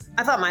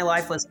I thought my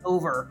life was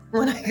over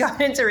when I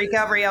got into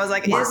recovery. I was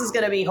like, this is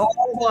going to be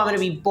horrible. I'm going to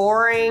be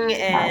boring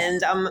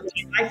and my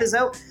life is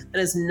over.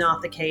 That is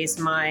not the case.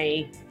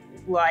 My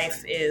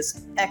life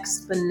is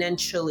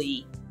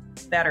exponentially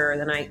better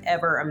than I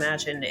ever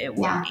imagined it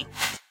would be.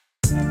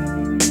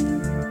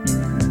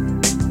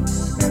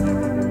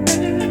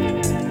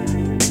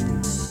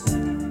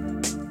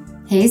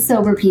 Hey,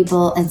 sober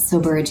people and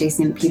sober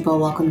adjacent people.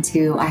 Welcome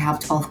to I Have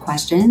 12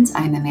 Questions.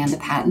 I'm Amanda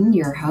Patton,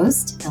 your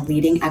host, a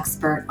leading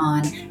expert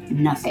on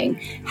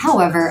nothing.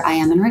 However, I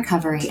am in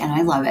recovery and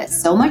I love it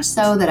so much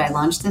so that I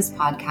launched this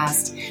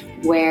podcast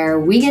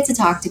where we get to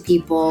talk to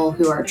people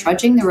who are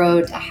trudging the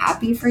road to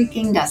happy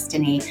freaking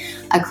destiny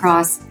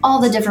across all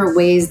the different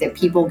ways that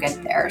people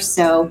get there.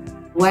 So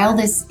while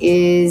this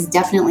is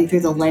definitely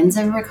through the lens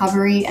of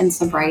recovery and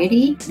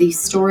sobriety, these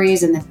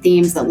stories and the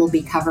themes that we'll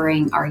be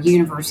covering are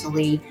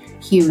universally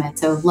human.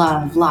 So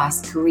love,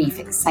 loss, grief,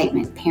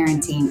 excitement,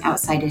 parenting,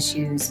 outside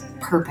issues,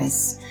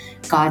 purpose,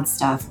 God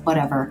stuff,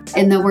 whatever.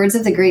 In the words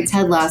of the great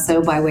Ted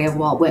Lasso by way of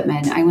Walt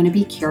Whitman, I want to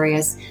be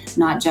curious,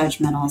 not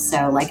judgmental.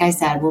 So like I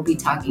said, we'll be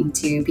talking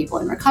to people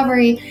in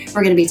recovery.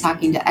 We're going to be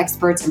talking to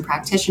experts and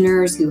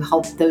practitioners who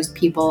help those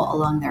people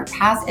along their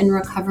path in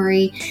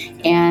recovery.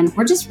 And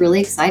we're just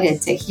really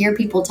excited to hear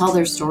people tell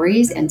their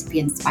stories and to be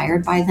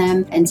inspired by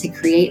them and to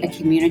create a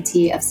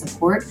community of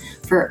support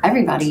for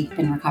everybody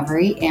in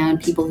recovery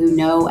and people who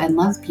know and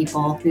love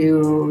people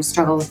who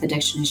struggle with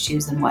addiction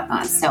issues and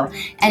whatnot. So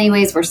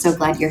anyways, we're so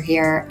glad you're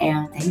here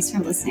and thanks for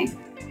listening.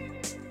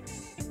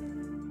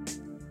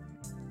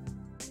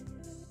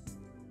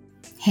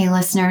 Hey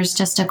listeners,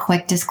 just a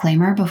quick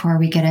disclaimer before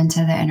we get into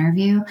the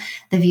interview.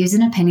 The views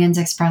and opinions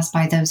expressed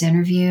by those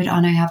interviewed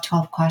on I Have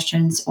 12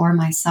 Questions or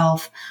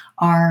myself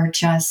are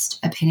just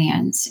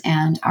opinions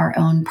and our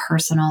own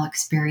personal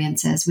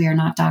experiences. We are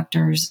not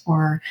doctors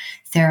or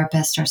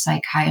therapists or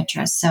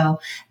psychiatrists. So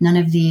none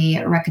of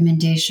the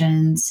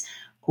recommendations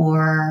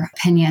or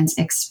opinions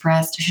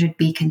expressed should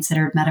be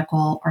considered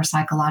medical or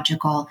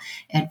psychological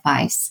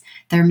advice.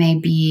 There may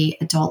be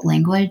adult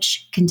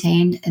language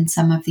contained in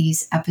some of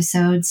these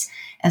episodes,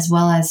 as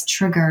well as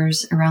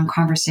triggers around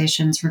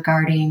conversations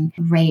regarding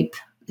rape,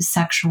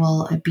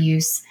 sexual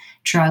abuse,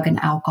 drug and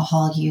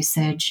alcohol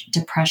usage,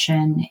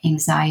 depression,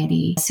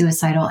 anxiety,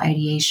 suicidal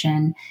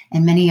ideation,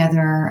 and many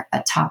other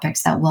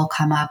topics that will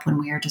come up when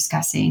we are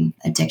discussing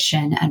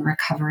addiction and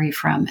recovery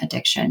from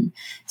addiction.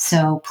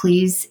 So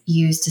please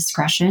use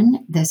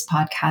discretion. This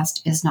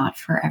podcast is not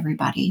for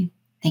everybody.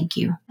 Thank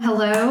you.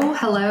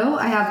 Hello.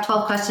 I have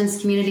 12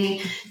 Questions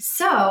community.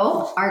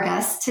 So our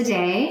guest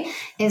today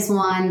is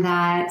one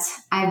that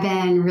I've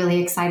been really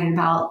excited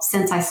about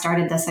since I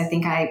started this. I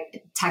think I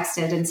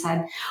texted and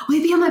said, will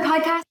you be on my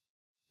podcast?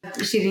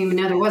 She didn't even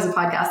know there was a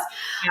podcast.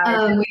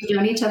 We've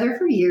known each other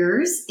for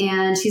years,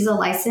 and she's a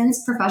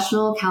licensed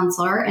professional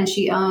counselor, and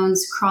she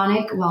owns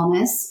Chronic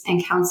Wellness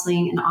and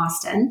Counseling in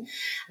Austin.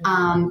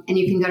 And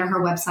you can go to her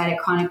website at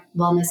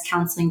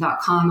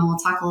chronicwellnesscounseling.com, and we'll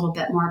talk a little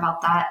bit more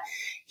about that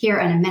here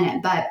in a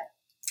minute. But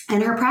in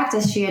her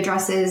practice, she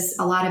addresses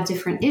a lot of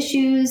different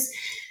issues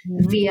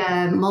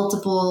via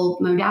multiple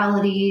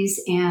modalities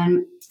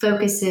and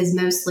focuses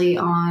mostly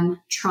on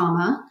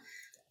trauma.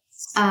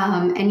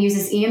 And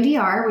uses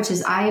EMDR, which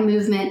is eye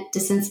movement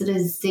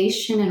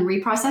desensitization and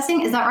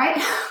reprocessing. Is that right?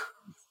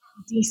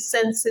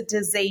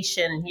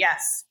 Desensitization,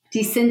 yes.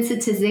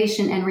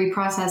 Desensitization and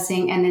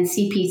reprocessing, and then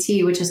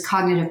CPT, which is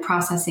cognitive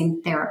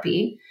processing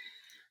therapy,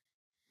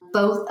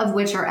 both of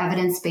which are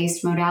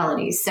evidence-based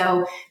modalities.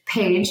 So,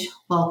 Paige,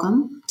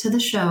 welcome to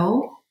the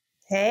show.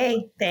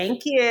 Hey,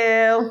 thank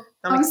you.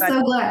 I'm so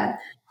glad.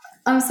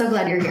 I'm so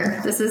glad you're here.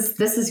 This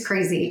is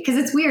crazy because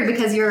it's weird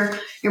because you're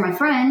my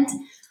friend.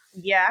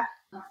 Yeah.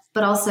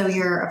 But also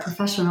you're a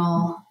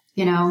professional,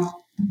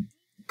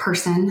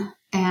 person.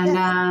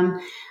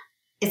 And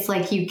it's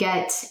like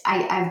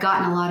I've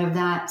gotten a lot of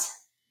that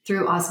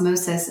through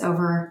osmosis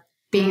over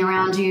being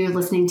around you,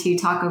 listening to you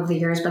talk over the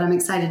years, but I'm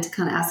excited to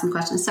kind of ask some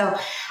questions. So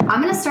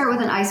I'm going to start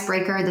with an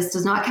icebreaker. This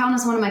does not count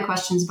as one of my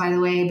questions, by the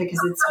way, because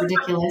it's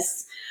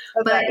ridiculous.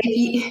 Okay. But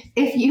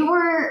if you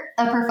were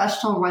a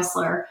professional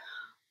wrestler,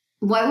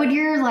 what would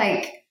your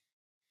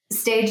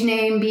stage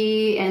name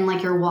be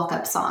and your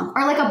walk-up song?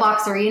 Or like a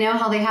boxer,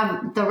 how they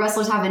have the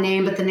wrestlers have a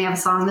name but then they have a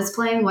song that's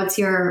playing. What's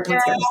yours?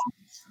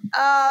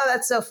 Oh,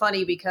 that's so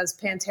funny because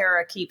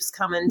Pantera keeps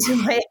coming to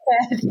my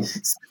head.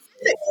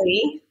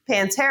 Specifically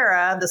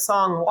Pantera, the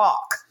song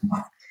Walk.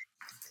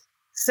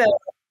 So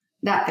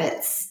that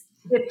fits.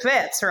 It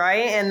fits,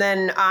 right? And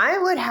then I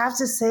would have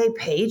to say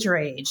Paige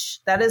Rage.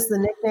 That is the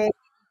nickname.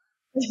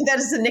 That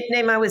is the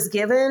nickname I was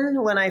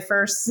given when I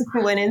first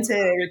went into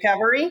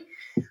recovery.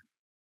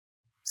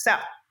 So,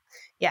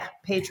 yeah,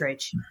 Paige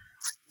Rage.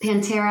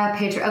 Pantera,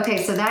 Paige. Okay,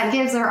 so that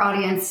gives our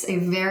audience a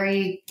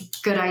very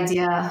good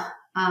idea.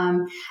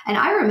 And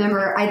I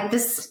remember, I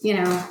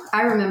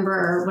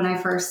remember when I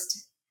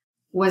first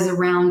was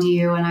around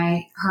you and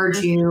I heard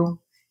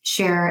you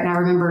share, and I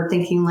remember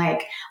thinking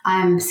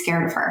I'm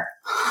scared of her.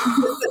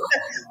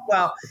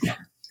 Well,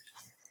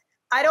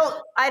 I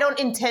don't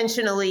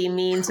intentionally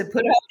mean to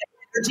put up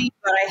energy,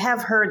 but I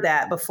have heard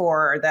that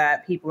before,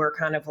 that people are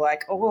kind of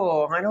like,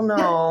 oh, I don't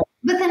know.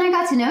 But then I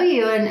got to know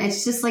you, and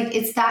it's just like,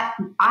 it's that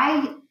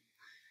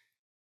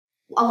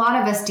a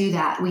lot of us do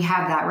that. We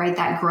have that, right?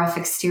 That gruff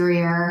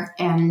exterior,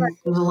 and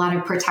there's a lot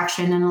of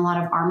protection and a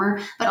lot of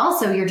armor, but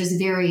also you're just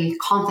very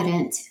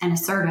confident and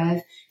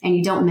assertive, and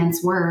you don't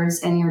mince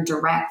words, and you're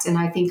direct. And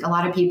I think a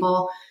lot of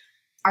people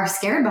are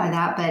scared by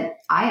that, but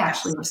I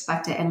actually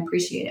respect it and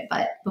appreciate it.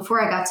 But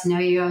before I got to know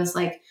you, I was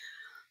like,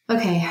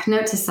 okay,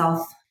 note to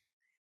self,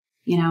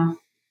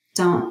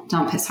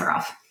 don't piss her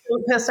off.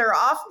 Don't piss her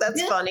off.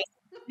 That's funny.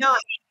 No,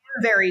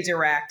 I'm very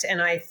direct,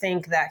 and I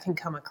think that can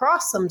come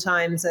across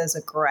sometimes as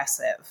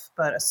aggressive,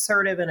 but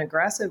assertive and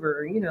aggressive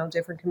are,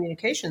 different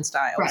communication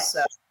styles. Right.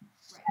 So.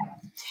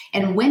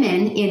 And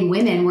in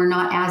women, we're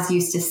not as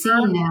used to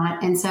seeing that.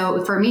 And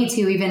so for me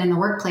too, even in the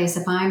workplace,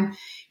 if I'm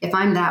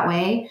that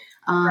way,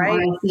 Right. or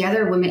the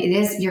other women,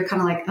 you're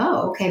kind of like,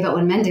 oh, okay. But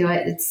when men do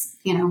it, it's,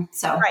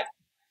 so. Right.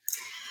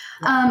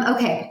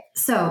 Okay.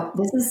 So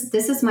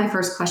this is my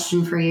first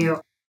question for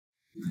you.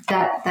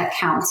 That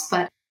counts,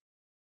 but.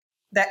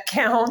 That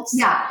counts.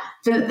 Yeah.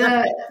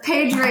 The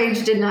Paige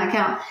rage did not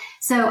count.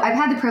 So I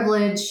have the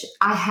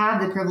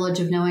privilege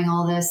of knowing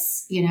all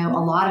this, a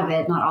lot of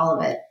it, not all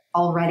of it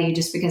already,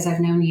 just because I've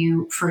known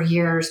you for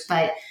years.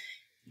 But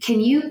can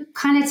you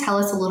kind of tell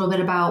us a little bit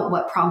about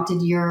what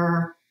prompted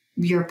your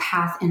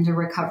path into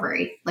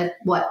recovery? Like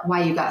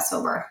why you got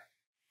sober?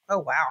 Oh,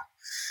 wow.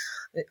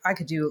 I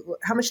could do,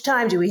 how much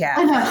time do we have?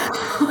 I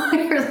know.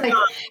 You're like,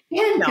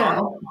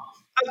 go.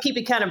 I'll keep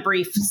it kind of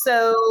brief.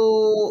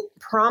 So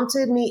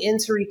prompted me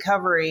into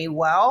recovery.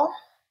 Well,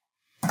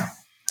 I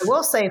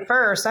will say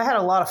first, I had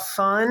a lot of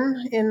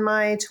fun in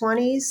my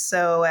 20s.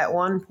 So at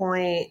one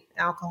point,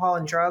 alcohol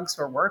and drugs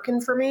were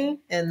working for me.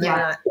 And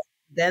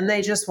then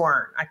they just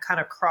weren't. I kind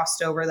of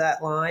crossed over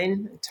that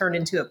line, turned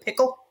into a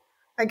pickle,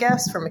 I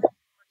guess, from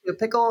a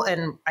pickle,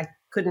 and I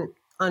couldn't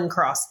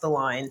uncross the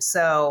line.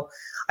 So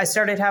I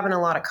started having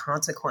a lot of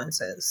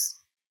consequences.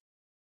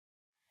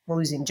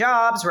 Losing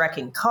jobs,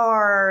 wrecking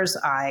cars.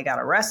 I got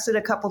arrested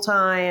a couple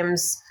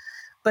times,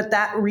 but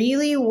that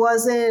really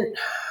wasn't,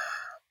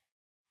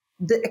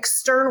 the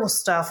external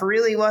stuff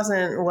really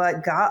wasn't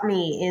what got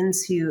me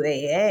into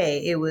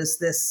AA. It was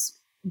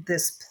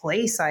this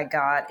place I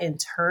got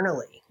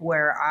internally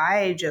where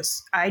I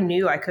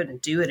knew I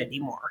couldn't do it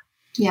anymore.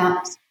 Yeah.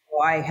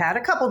 So I had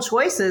a couple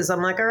choices.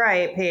 I'm like, all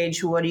right,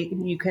 Paige, what do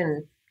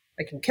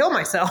I can kill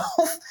myself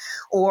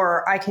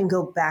or I can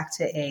go back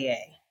to AA.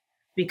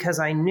 Because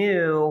I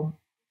knew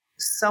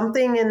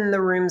something in the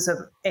rooms of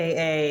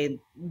AA,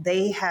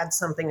 they had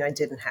something I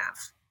didn't have.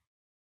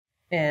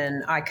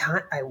 And I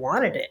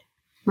wanted it.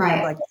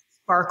 Right. Like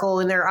sparkle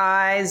in their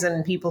eyes,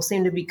 and people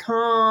seemed to be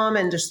calm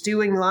and just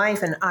doing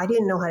life. And I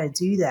didn't know how to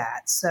do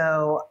that.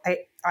 So I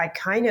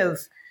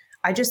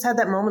just had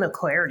that moment of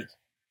clarity.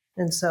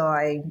 And so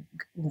I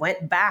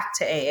went back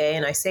to AA,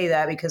 and I say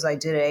that because I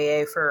did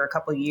AA for a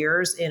couple of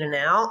years in and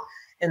out.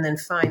 And then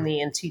finally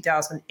in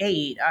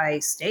 2008, I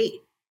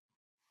stayed.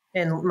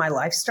 And my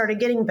life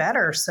started getting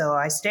better. So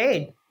I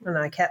stayed and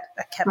I kept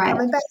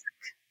coming back.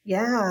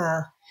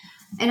 Yeah.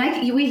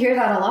 And we hear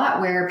that a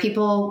lot where a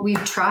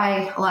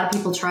lot of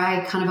people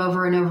try kind of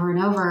over and over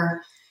and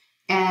over.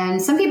 And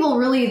some people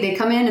really, they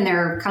come in and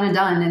they're kind of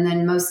done. And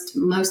then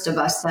most of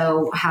us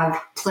though have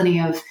plenty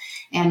of,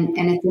 and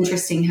it's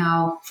interesting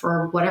how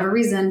for whatever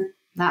reason,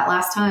 that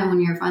last time when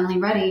you're finally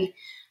ready,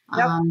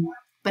 Yep.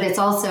 But it's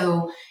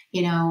also,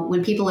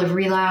 when people have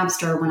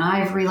relapsed or when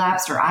I've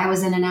relapsed or I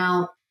was in and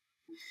out,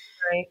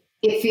 Right.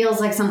 It feels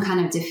like some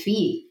kind of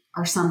defeat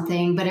or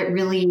something, but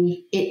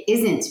it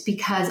isn't,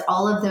 because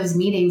all of those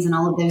meetings and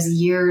all of those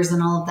years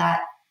and all of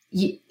that,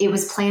 it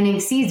was planting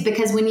seeds,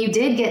 because when you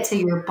did get to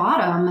your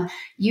bottom,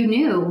 you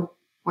knew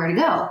where to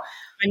go.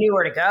 I knew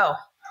where to go.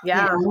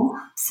 Yeah.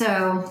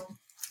 So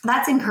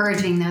that's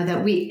encouraging though,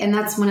 and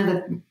that's one of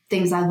the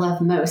things I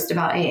love most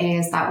about AA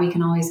is that we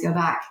can always go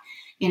back,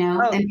 and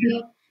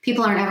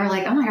people aren't ever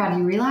like, oh my God,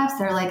 you relapsed.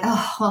 They're like,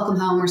 oh, welcome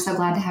home. We're so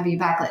glad to have you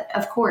back. Like,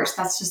 of course,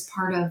 that's just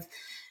part of,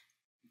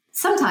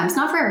 sometimes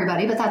not for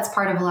everybody, but that's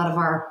part of a lot of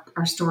our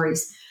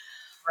stories.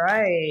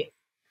 Right.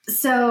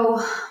 So,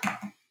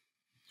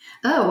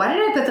 why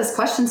did I put this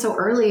question so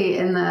early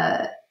in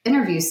the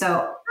interview?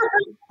 So,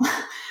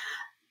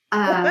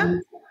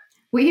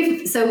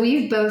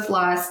 we've both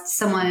lost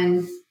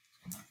someone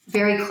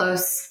very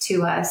close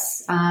to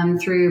us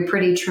through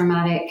pretty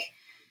traumatic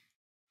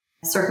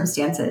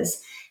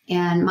circumstances.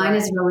 And mine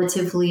is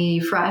relatively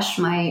fresh.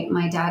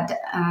 My dad,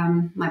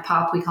 my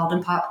pop, we called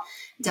him Pop,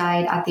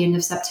 died at the end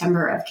of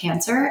September of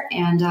cancer.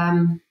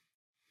 And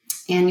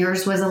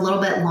yours was a little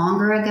bit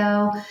longer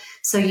ago.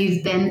 So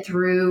you've been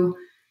through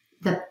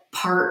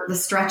the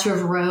stretch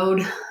of road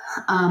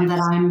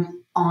that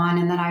I'm on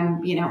and that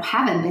I'm,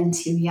 haven't been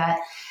to yet.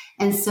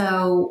 And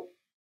so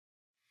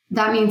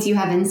that means you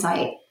have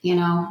insight,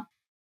 that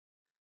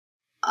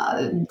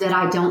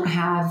I don't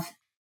have,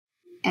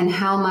 and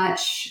how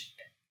much,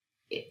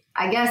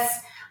 I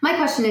guess My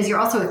question is, you're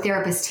also a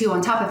therapist too,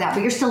 on top of that,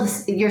 but you're still a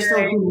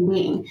human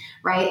being,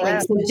 right? Yeah.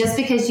 Like, so just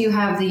because you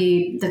have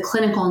the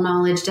clinical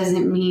knowledge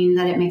doesn't mean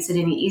that it makes it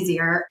any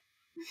easier.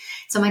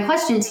 So my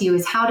question to you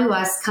is, how do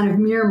us kind of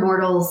mere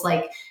mortals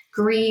like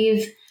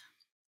grieve,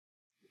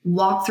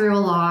 walk through a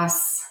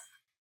loss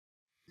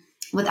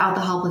without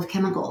the help of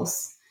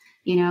chemicals?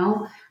 You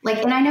know,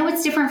 like, and I know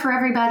it's different for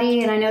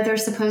everybody, and I know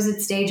there's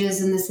supposed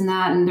stages and this and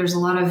that, and there's a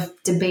lot of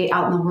debate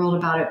out in the world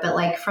about it. But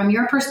like, from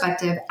your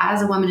perspective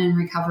as a woman in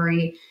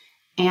recovery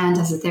and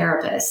as a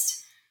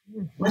therapist,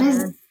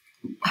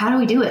 how do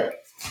we do it?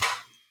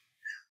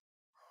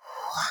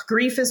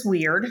 Grief is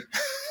weird.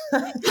 So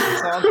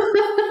I'll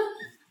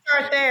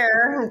start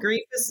there.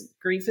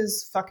 Grief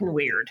is fucking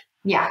weird.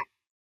 Yeah.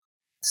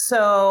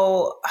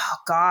 So, oh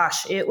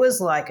gosh, it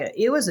was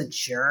a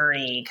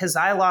journey, because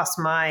I lost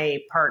my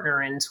partner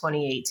in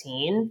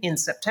 2018, in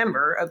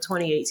September of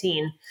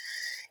 2018.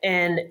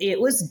 And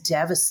it was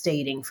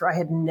devastating. I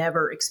had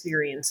never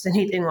experienced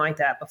anything like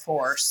that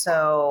before.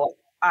 So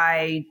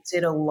I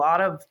did a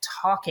lot of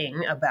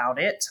talking about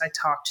it. I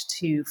talked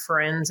to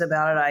friends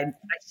about it. I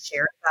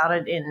shared about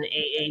it in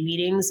AA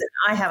meetings, and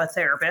I have a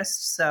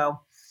therapist. So,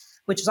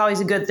 which is always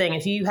a good thing.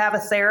 If you have a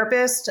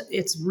therapist,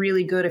 it's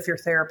really good if your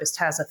therapist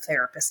has a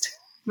therapist.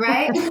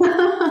 Right.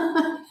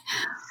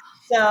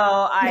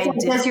 So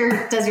does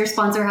your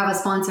sponsor have a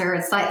sponsor?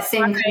 It's like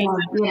same kind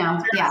of, yeah.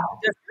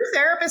 Does your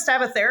therapist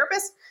have a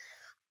therapist?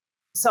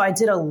 So I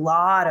did a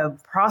lot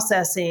of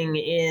processing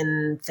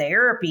in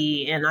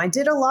therapy, and I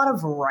did a lot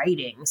of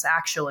writings,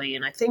 actually.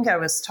 And I think I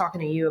was talking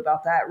to you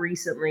about that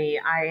recently.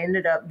 I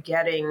ended up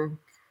getting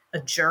a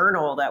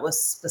journal that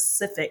was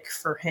specific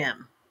for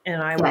him,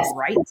 and I would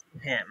write to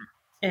him.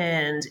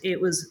 And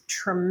it was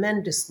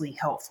tremendously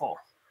helpful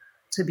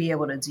to be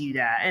able to do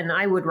that. And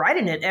I would write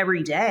in it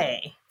every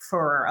day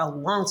for a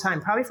long time,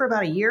 probably for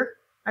about a year.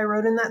 I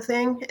wrote in that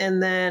thing.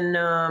 And then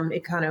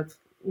it kind of,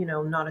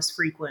 not as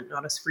frequent.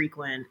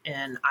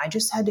 And I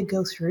just had to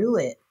go through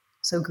it.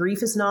 So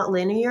grief is not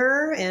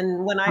linear.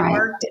 And when I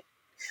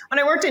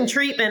worked in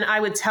treatment, I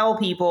would tell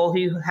people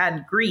who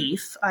had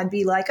grief, I'd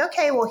be like,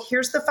 okay, well,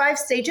 here's the 5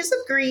 stages of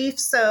grief.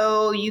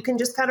 So you can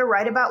just kind of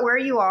write about where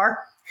you are.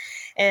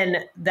 And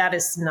that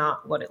is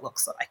not what it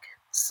looks like.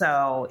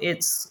 So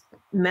it's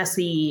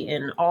messy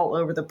and all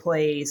over the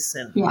place.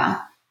 And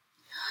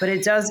but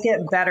it does get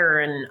better.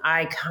 And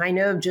I kind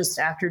of just,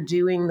 after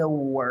doing the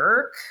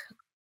work,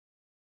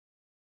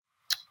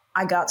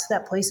 I got to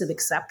that place of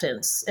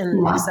acceptance.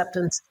 And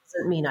acceptance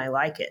doesn't mean I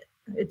like it.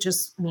 It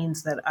just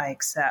means that I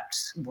accept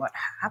what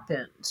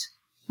happened.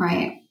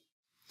 Right.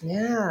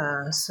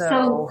 Yeah.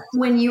 So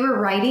when you were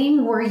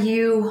writing, were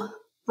you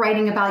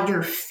writing about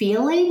your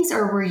feelings,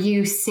 or were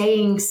you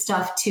saying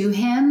stuff to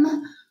him,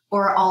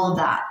 or all of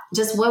that?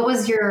 Just what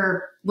was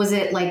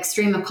it like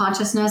stream of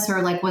consciousness,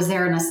 or like, was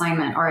there an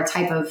assignment or a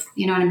type of,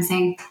 you know what I'm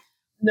saying?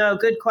 No,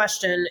 good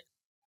question.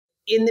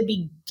 In the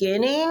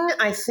beginning,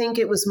 I think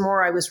it was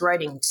more I was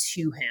writing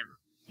to him.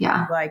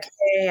 Yeah. Like,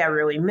 hey, I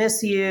really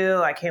miss you.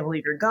 I can't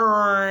believe you're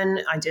gone.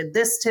 I did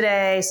this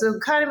today. So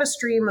kind of a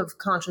stream of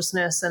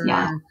consciousness. And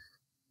then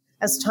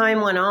as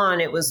time went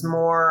on, it was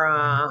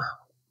more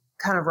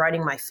kind of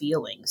writing my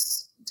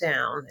feelings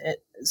down.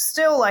 It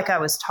still like I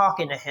was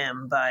talking to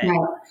him, but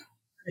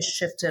it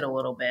shifted a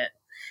little bit.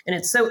 And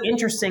it's so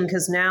interesting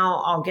because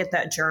now I'll get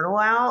that journal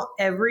out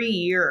every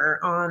year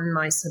on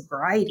my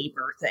sobriety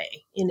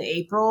birthday. In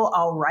April,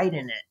 I'll write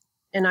in it.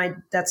 And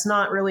that's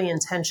not really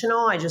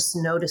intentional. I just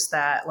noticed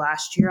that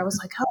last year. I was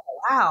like, oh,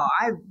 wow,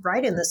 I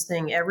write in this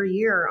thing every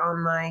year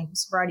on my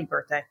sobriety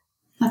birthday.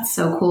 That's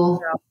so cool.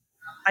 So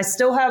I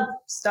still have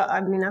stuff. I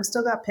mean, I've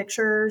still got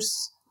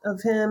pictures of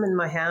him in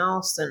my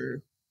house,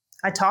 and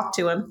I talk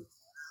to him.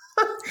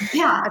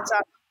 Yeah.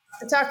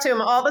 I talk to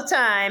him all the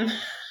time.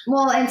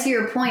 Well, and to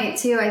your point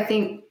too, I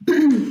think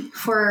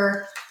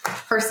for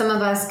some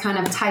of us kind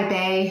of type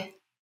A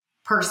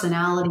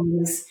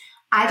personalities,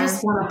 I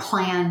just want a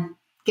plan.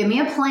 Give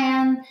me a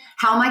plan.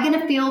 How am I going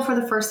to feel for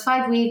the first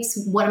 5 weeks?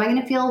 What am I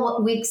going to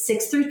feel weeks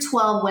 6 through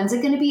 12? When's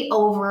it going to be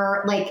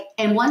over? Like,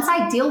 and once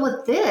I deal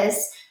with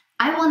this,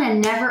 I want to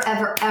never,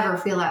 ever, ever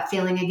feel that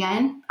feeling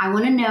again. I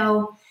want to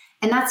know.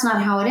 And that's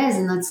not how it is.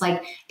 And that's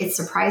like, it's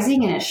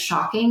surprising and it's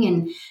shocking.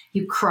 And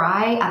you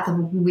cry at the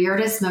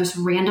weirdest, most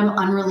random,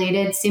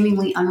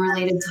 seemingly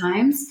unrelated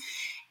times.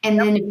 And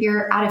then if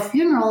you're at a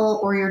funeral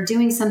or you're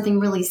doing something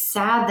really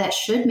sad that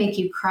should make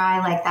you cry,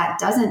 like that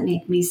doesn't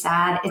make me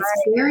sad. It's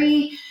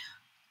very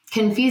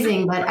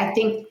confusing. But I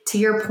think to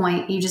your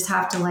point, you just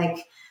have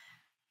to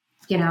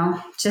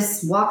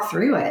just walk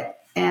through it.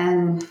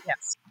 And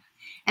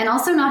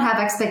also not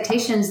have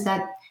expectations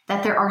that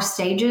there are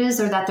stages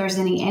or that there's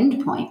any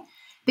end point.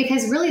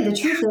 Because really the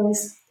truth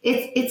is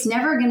it's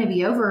never going to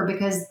be over,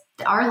 because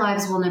our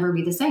lives will never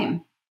be the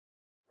same.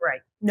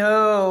 Right.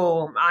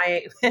 No,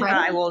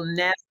 I will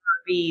never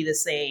be the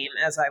same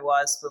as I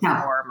was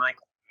before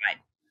Michael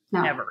died.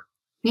 No. Never.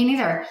 Me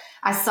neither.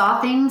 I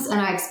saw things and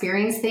I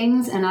experienced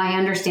things and I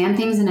understand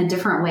things in a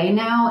different way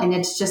now. And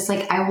it's just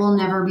like, I will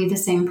never be the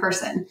same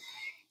person.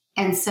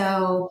 And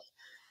so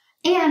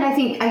And I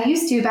think I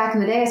used to back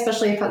in the day,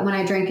 especially when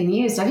I drank and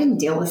used, I didn't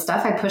deal with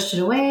stuff. I pushed it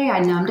away. I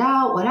numbed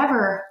out,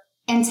 whatever.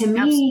 And to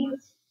me,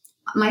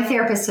 my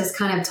therapist has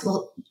kind of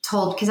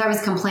told, because I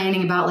was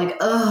complaining about like,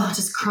 oh,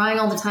 just crying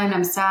all the time. And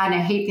I'm sad.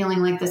 And I hate feeling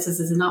like this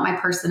is not my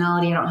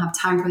personality. I don't have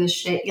time for this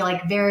shit. You're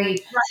like very,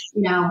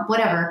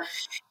 whatever.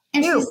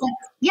 And she's like,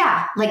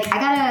 yeah, like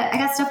I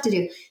got stuff to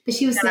do. But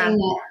she was saying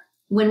that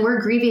when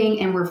we're grieving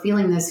and we're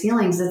feeling those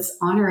feelings, it's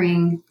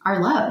honoring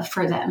our love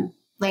for them.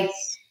 Like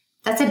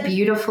that's a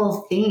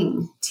beautiful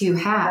thing to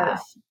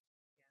have.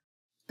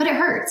 But it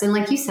hurts. And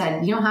like you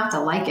said, you don't have to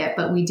like it,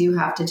 but we do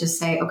have to just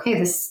say, okay,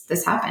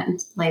 this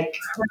happened. Like,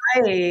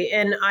 right.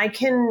 And I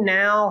can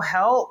now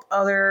help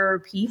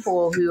other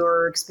people who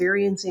are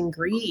experiencing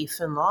grief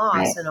and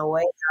loss in a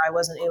way that I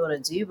wasn't able to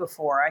do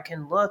before. I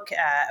can look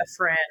at a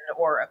friend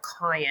or a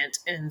client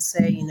and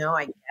say,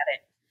 I get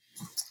it.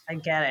 I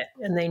get it.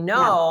 And they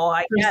know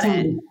I get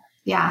it.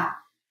 Yeah.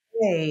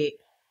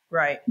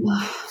 Right.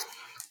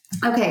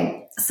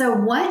 Okay. So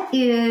what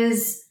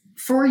is,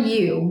 for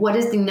you, what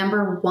is the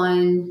number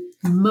one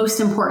most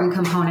important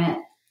component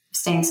of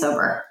staying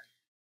sober?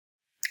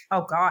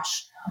 Oh,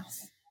 gosh.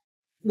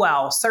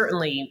 Well,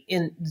 certainly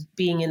in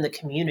being in the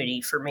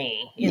community for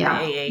me, in the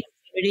AA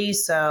community.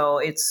 So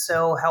it's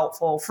so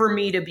helpful for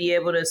me to be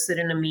able to sit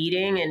in a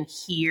meeting and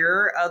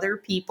hear other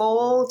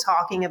people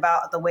talking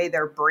about the way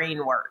their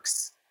brain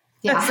works.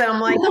 Yeah. So I'm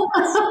like,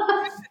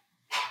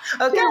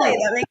 okay,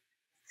 that makes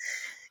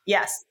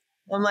yes.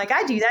 I'm like,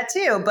 I do that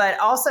too. But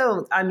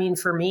also, I mean,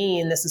 for me,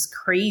 and this is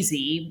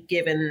crazy,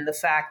 given the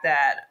fact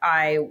that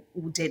I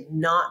did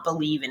not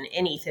believe in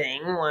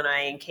anything when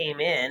I came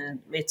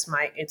in, it's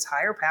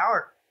higher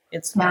power.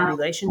 It's my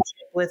relationship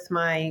with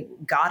my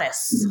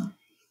goddess.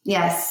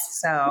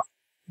 Yes. So,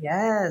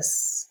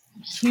 yes,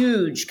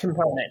 huge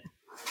component.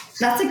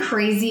 That's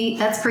crazy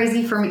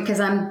for me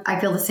because I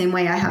feel the same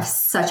way. I have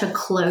such a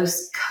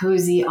close,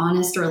 cozy,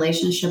 honest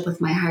relationship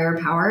with my higher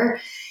power.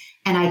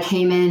 And I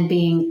came in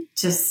being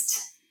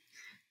just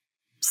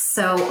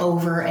so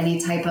over any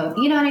type of,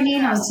 you know what I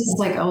mean? I was just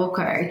like,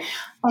 okay.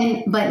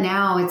 But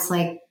now it's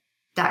like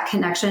that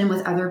connection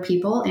with other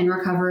people in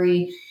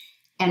recovery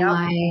and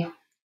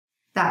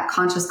that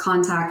conscious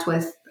contact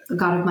with the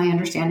God of my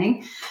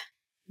understanding.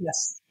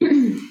 Yes.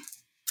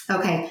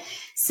 Okay.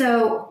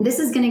 So this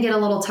is going to get a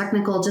little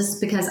technical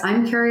just because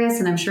I'm curious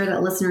and I'm sure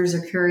that listeners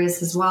are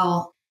curious as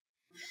well.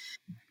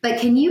 But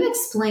can you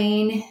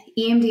explain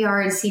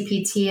EMDR and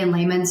CPT in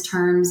layman's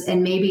terms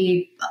and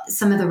maybe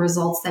some of the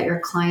results that your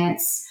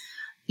clients,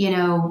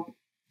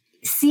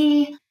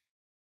 see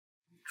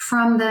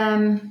from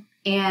them?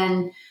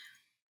 And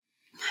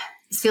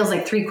it feels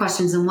like 3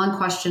 questions in 1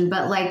 question,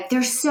 but like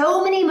there's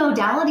so many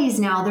modalities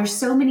now. There's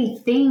so many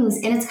things.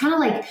 And it's kind of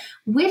like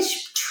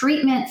which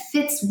treatment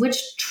fits which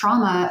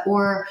trauma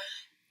or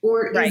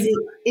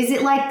is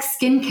it like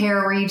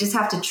skincare where you just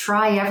have to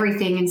try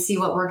everything and see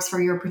what works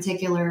for your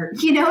particular,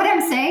 you know what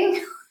I'm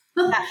saying?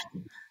 Yeah,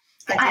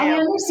 I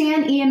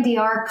understand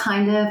EMDR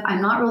kind of.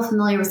 I'm not real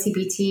familiar with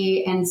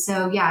CPT. And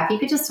so, if you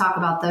could just talk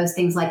about those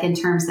things like in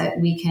terms that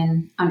we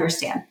can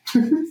understand.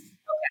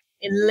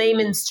 In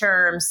layman's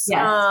terms.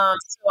 Yes.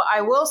 So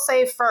I will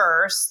say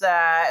first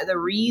that the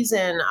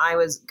reason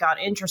I got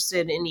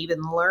interested in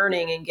even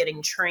learning and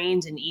getting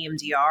trained in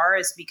EMDR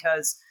is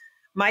because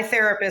my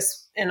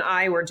therapist and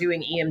I were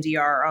doing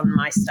EMDR on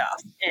my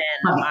stuff,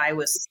 and I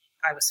was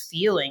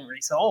feeling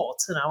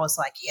results, and I was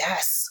like,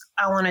 yes,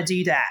 I want to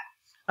do that.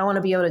 I want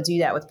to be able to do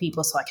that with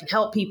people so I can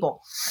help people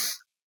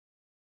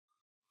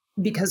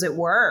because it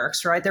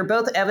works, right? They're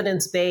both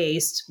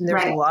evidence-based.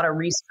 There's a lot of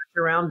research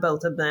around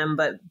both of them,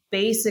 but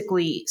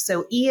basically,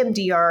 so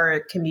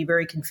EMDR can be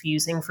very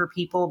confusing for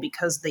people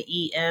because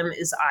the EM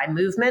is eye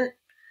movement.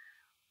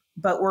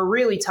 But we're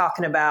really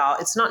talking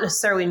about, it's not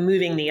necessarily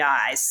moving the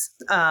eyes.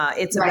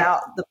 It's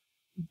about the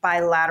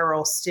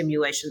bilateral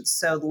stimulation.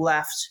 So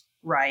left,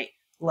 right,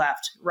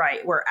 left,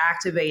 right. We're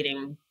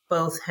activating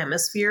both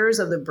hemispheres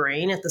of the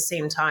brain at the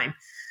same time.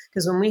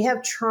 Because when we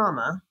have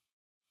trauma,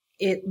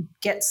 it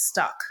gets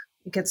stuck.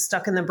 It gets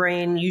stuck in the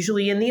brain,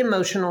 usually in the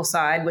emotional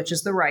side, which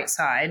is the right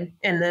side.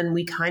 And then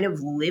we kind of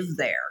live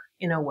there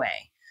in a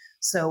way.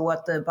 So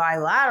what the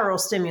bilateral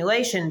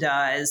stimulation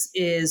does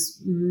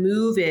is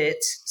move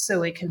it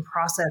so it can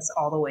process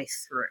all the way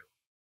through.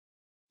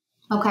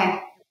 Okay.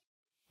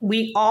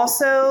 We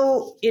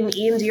also, in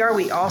EMDR,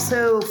 we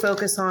also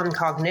focus on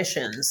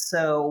cognitions.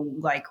 So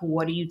like,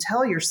 what do you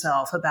tell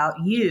yourself about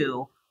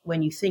you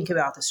when you think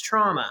about this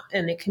trauma?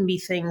 And it can be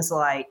things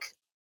like,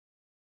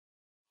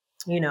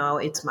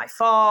 it's my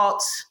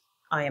fault.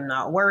 I am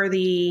not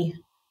worthy.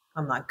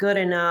 I'm not good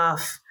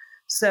enough.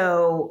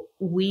 So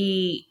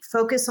we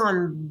focus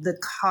on the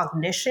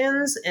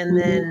cognitions, and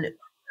then the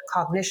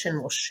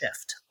cognition will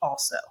shift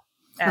also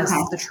as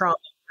the trauma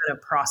kind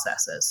of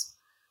processes.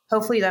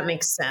 Hopefully that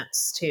makes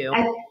sense too.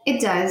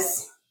 It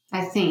does,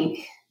 I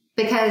think,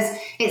 because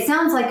it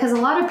sounds like, because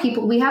a lot of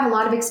people, we have a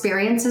lot of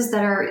experiences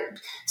that are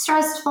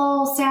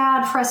stressful,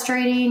 sad,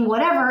 frustrating,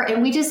 whatever,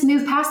 and we just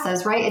move past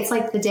those, right? It's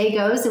like the day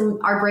goes and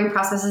our brain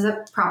processes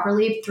it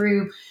properly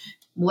through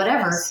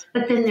whatever.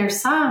 But then there's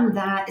some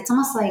that it's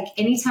almost like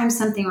anytime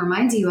something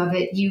reminds you of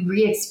it, you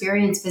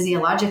re-experience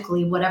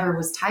physiologically whatever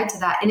was tied to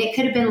that. And it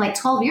could have been like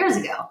 12 years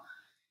ago.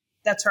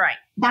 That's right.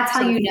 That's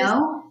how you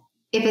know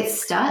if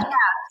it's stuck. Yeah.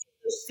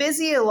 The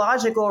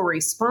physiological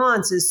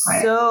response is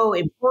so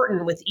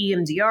important with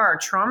EMDR.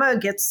 Trauma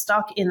gets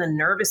stuck in the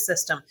nervous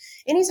system.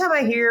 Anytime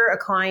I hear a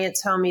client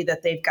tell me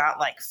that they've got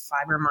like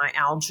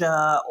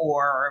fibromyalgia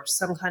or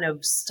some kind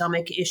of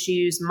stomach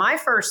issues, my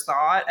first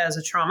thought as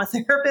a trauma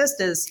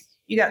therapist is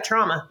you got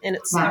trauma and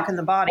it's stuck in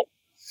the body.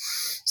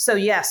 So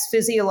yes,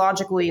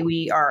 physiologically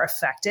we are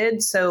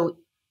affected. So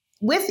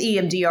with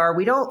EMDR,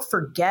 we don't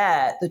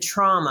forget the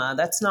trauma.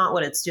 That's not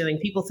what it's doing.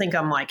 People think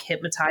I'm like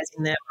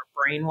hypnotizing them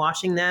or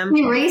brainwashing them.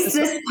 Erase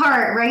this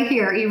part right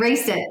here.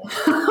 Erase it.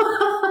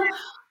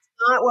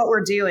 Not what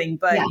we're doing.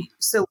 But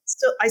so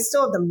I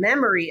still have the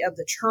memory of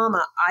the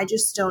trauma. I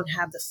just don't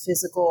have the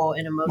physical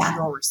and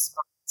emotional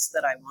response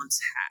that I once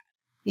had.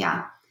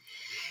 Yeah.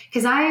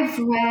 Because I've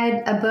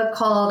read a book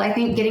called, I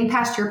think, Getting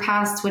Past Your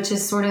Past, which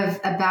is sort of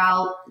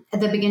about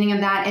the beginning of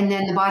that. And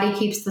then the body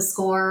keeps the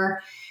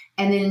score.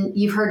 And then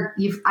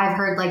I've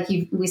heard like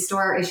we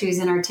store our issues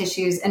in our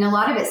tissues. And a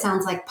lot of it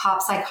sounds like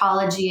pop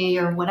psychology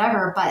or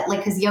whatever, but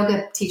like, cause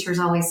yoga teachers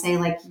always say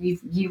like,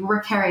 you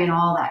were carrying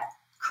all that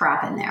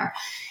crap in there.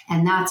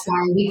 And that's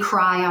why we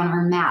cry on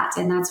our mat.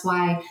 And that's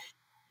why,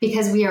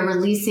 because we are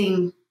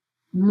releasing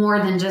more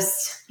than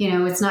just,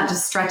 it's not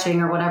just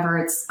stretching or whatever,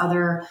 it's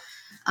other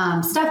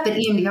stuff. But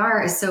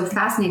EMDR is so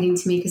fascinating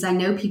to me because I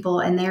know people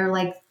and they're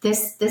like,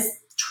 this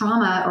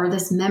trauma or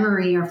this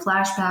memory or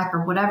flashback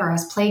or whatever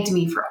has plagued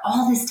me for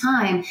all this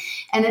time.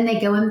 And then they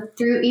go in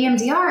through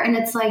EMDR and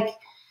it's like,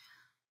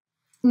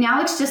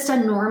 now it's just a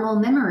normal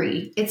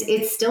memory.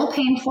 It's still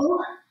painful.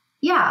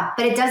 Yeah.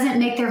 But it doesn't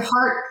make their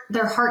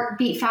heart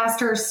beat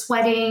faster,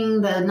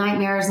 sweating, the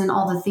nightmares and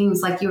all the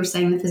things like you were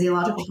saying, the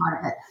physiological part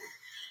of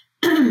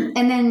it.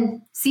 And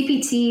then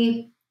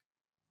CPT,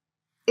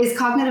 is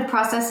cognitive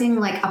processing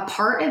like a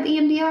part of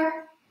EMDR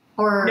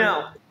or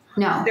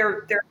no?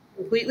 They're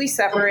completely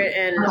separate.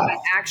 And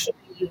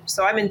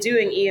so I've been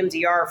doing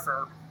EMDR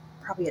for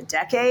probably a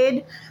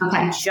decade.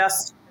 I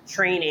just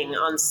training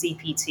on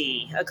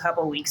CPT a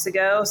couple weeks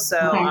ago. So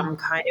I'm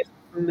kind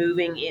of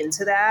moving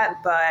into that,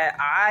 but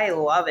I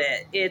love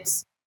it.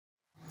 It's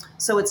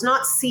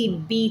not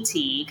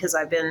CBT because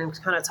I've been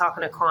kind of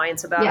talking to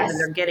clients about it and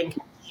they're getting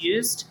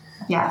confused.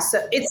 Yeah.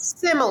 So it's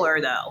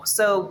similar though.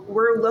 So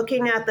we're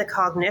looking at the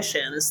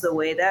cognitions, the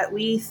way that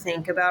we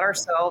think about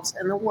ourselves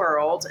and the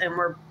world, and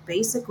we're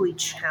basically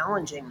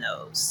challenging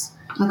those.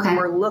 Okay.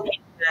 We're looking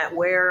at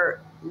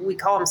where we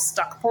call them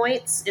stuck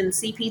points in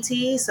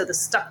CPT. So the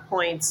stuck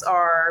points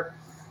are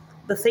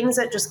the things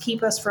that just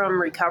keep us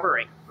from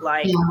recovering.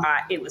 Like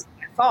it was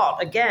my fault.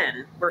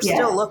 Again, we're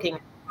still looking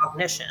at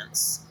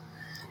cognitions.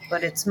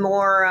 But it's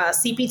more,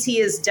 CPT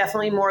is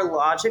definitely more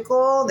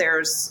logical.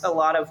 There's a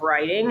lot of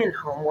writing and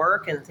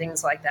homework and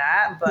things like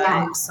that.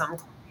 But some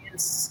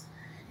clients,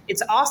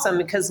 it's awesome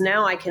because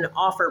now I can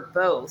offer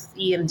both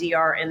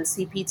EMDR and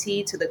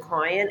CPT to the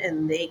client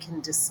and they can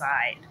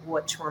decide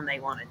which one they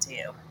want to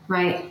do.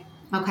 Right.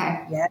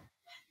 Okay. Yeah.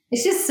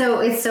 It's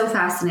so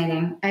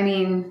fascinating. I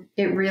mean,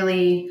 it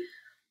really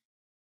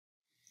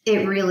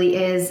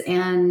is.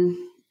 And,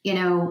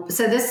 so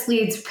this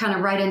leads kind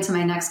of right into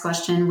my next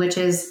question, which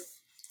is,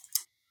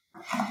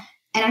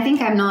 and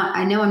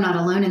I know I'm not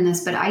alone in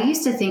this, but I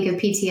used to think of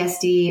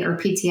PTSD or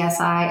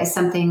PTSI as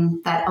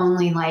something that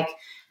only like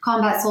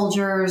combat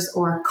soldiers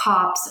or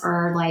cops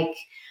or like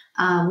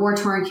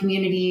war-torn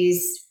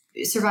communities,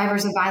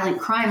 survivors of violent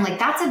crime. Like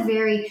that's a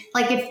very,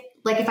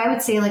 if I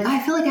would say like, oh, I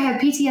feel like I have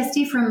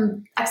PTSD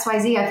from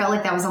XYZ, I felt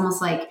like that was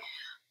almost like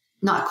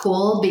not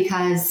cool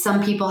because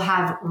some people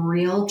have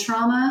real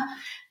trauma,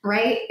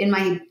 right?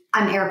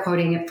 I'm air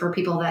quoting it for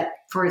people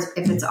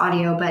if it's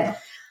audio, but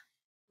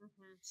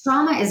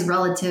trauma is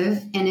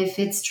relative. And if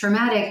it's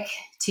traumatic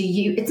to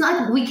you, it's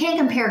not, we can't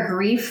compare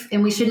grief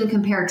and we shouldn't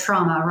compare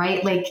trauma,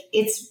 right? Like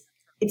it's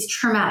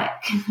traumatic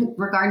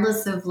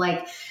regardless of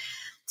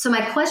so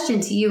my question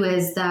to you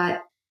is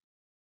that,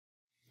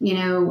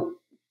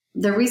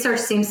 the research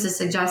seems to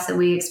suggest that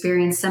we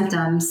experience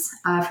symptoms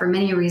for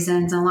many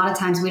reasons. And a lot of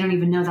times we don't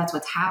even know that's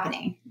what's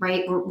happening,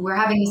 right? We're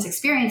having this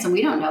experience and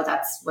we don't know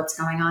that's what's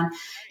going on.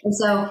 And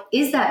so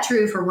is that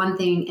true for one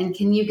thing? And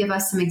can you give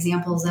us some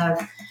examples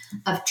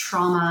of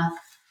trauma?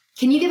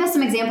 Can you give us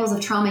some examples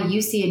of trauma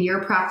you see in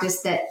your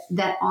practice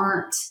that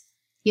aren't,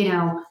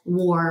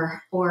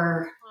 war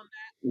or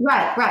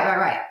combat.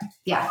 Right.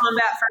 Yeah.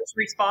 Combat, first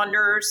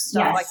responders,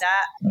 stuff like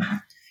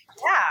that.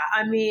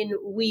 Yeah, I mean,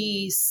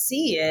 we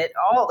see it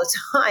all the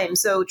time.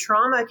 So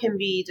trauma can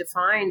be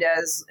defined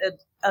as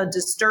a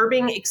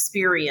disturbing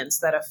experience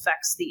that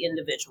affects the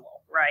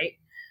individual, right?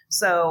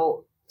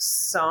 So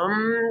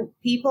some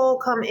people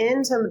come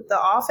into the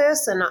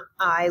office and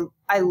I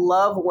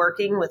love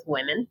working with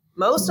women.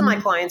 Most of my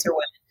clients are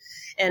women.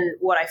 And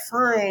what I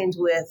find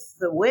with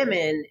the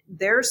women,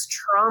 there's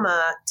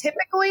trauma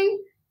typically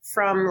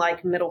from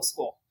like middle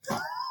school.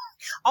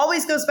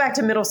 Always goes back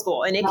to middle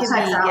school. And it can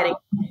be getting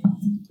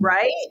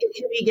right? It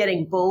can be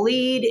getting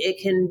bullied.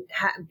 It can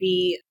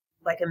be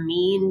like a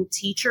mean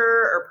teacher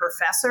or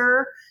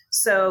professor.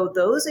 So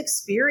those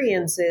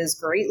experiences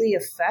greatly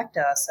affect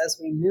us as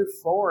we move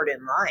forward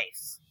in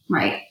life.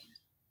 Right.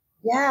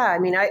 Yeah. I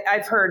mean,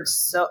 I've heard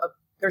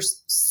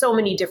there's so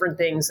many different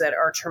things that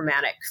are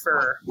traumatic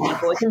for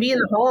people. It can be in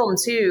the home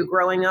too,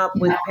 growing up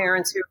with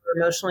parents who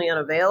are emotionally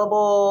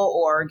unavailable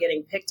or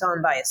getting picked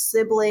on by a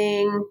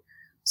sibling.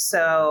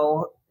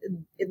 So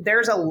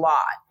there's a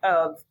lot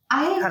of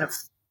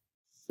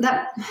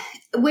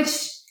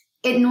which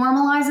it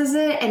normalizes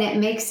it and it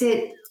makes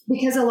it,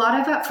 because a lot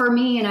of it for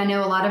me, and I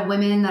know a lot of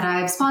women that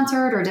I've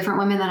sponsored or different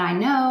women that I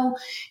know,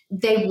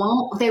 they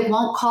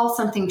won't call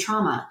something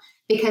trauma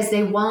because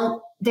they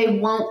won't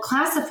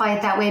classify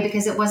it that way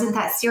because it wasn't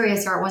that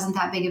serious or it wasn't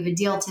that big of a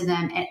deal to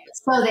them. And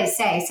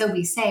so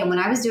we say. And when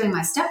I was doing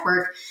my step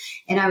work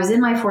and I was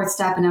in my fourth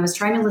step and I was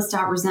trying to list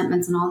out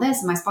resentments and all this,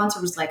 and my sponsor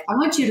was like, I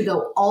want you to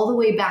go all the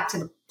way back to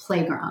the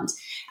playground.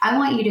 I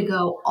want you to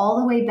go all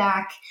the way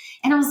back.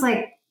 And I was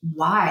like,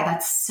 why?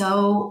 That's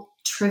so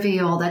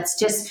trivial. That's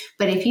just,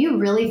 but if you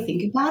really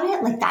think about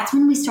it, like that's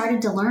when we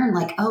started to learn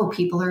like, oh,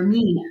 people are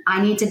mean.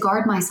 I need to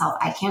guard myself.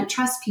 I can't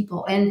trust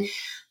people. And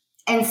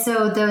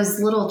so those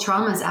little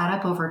traumas add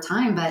up over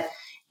time. But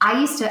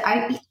I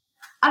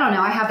don't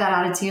know. I have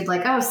that attitude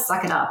like, oh,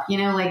 suck it up,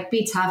 like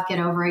be tough, get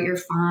over it. You're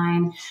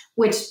fine,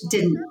 which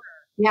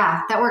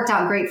that worked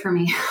out great for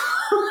me.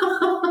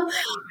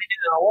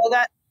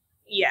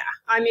 Yeah.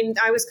 I mean,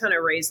 I was kind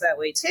of raised that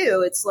way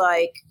too. It's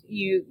like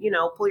you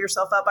pull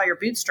yourself up by your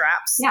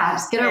bootstraps. Yeah.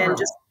 Just get over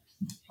it.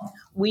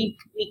 We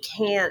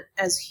can't,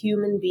 as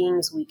human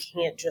beings, we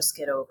can't just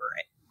get over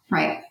it.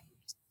 Right.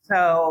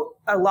 So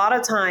a lot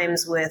of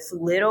times with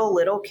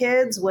little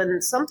kids,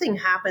 when something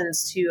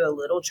happens to a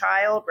little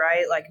child,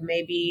 right? Like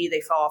maybe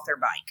they fall off their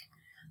bike,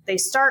 they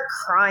start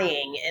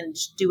crying and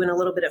doing a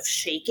little bit of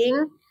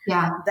shaking.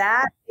 Yeah.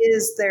 That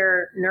is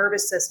their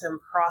nervous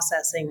system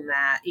processing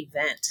that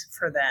event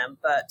for them.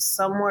 But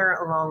somewhere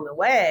along the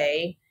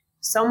way,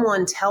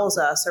 someone tells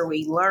us or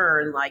we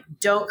learn, like,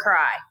 don't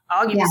cry.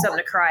 I'll give you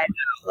something to cry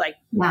about. Like,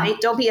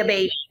 don't be a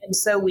baby. And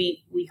so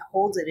we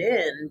hold it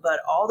in. But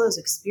all those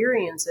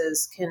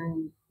experiences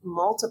can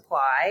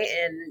multiply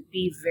and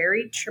be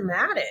very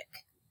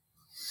traumatic.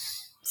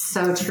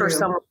 So true. For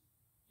someone.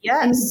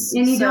 Yes.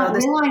 And you don't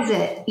realize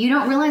it. You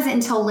don't realize it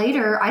until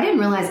later. I didn't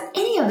realize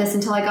any of this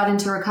until I got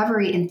into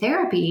recovery and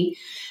therapy,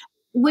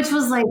 which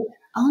was like,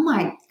 oh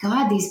my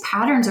God, these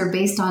patterns are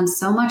based on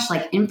so much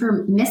like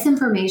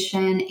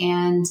misinformation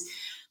and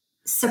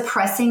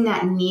suppressing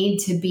that need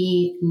to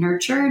be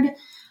nurtured,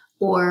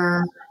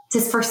 or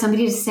just for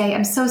somebody to say,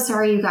 I'm so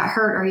sorry you got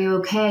hurt. Are you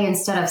okay?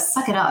 Instead of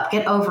suck it up,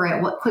 get over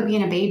it. Quit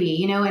being a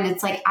baby, and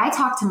it's like, I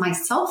talk to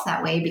myself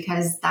that way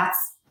because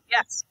that's,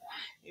 yes.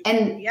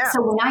 And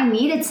so when I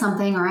needed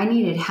something or I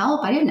needed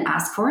help, I didn't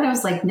ask for it. I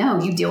was like, no,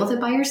 you deal with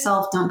it by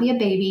yourself. Don't be a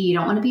baby. You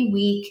don't want to be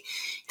weak.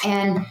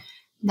 And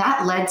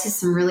that led to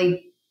some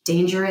really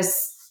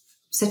dangerous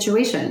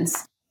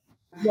situations.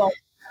 Well,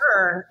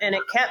 sure. And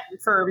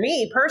for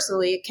me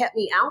personally, it kept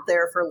me out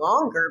there for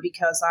longer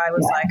because I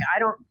was like,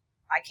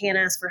 I can't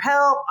ask for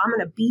help. I'm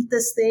going to beat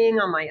this thing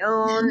on my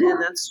own.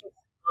 And that's just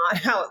not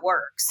how it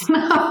works.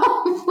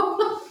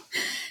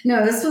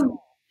 No,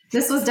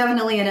 this was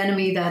definitely an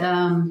enemy that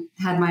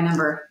had my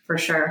number for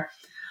sure.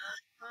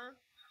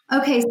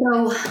 Okay,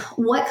 so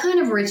what kind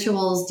of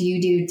rituals do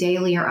you do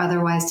daily or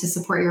otherwise to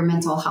support your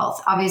mental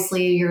health?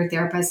 Obviously, you're a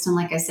therapist, and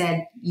like I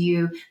said,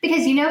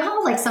 because you know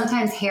how like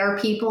sometimes hair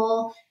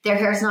people, their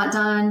hair's not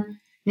done,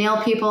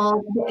 nail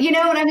people, you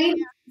know what I mean?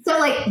 So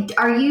like,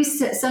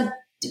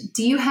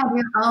 do you have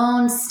your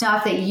own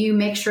stuff that you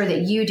make sure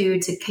that you do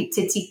to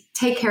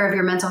take care of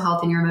your mental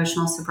health and your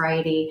emotional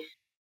sobriety?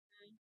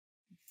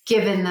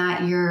 Given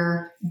that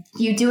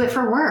you do it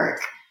for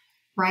work,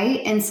 right?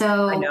 And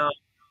so I know.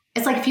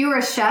 It's like if you were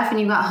a chef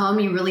and you got home,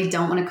 you really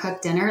don't want to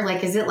cook dinner.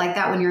 Like, is it like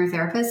that when you're a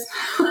therapist?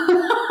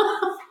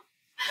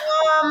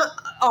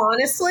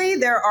 Honestly,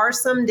 there are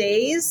some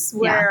days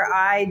where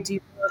I do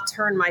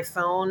turn my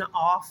phone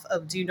off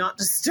of do not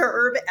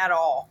disturb at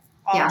all.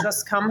 I'll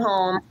just come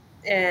home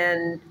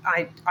and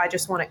I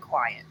just want it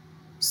quiet.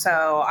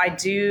 So I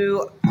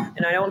do,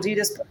 and I don't do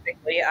this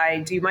perfectly, I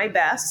do my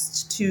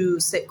best to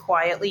sit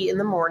quietly in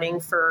the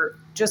morning for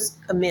just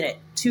a minute,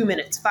 2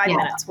 minutes, 5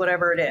 minutes,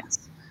 whatever it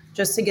is,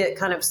 just to get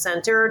kind of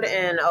centered.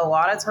 And a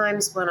lot of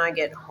times when I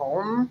get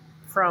home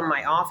from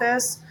my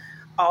office,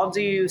 I'll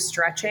do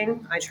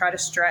stretching. I try to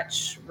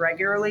stretch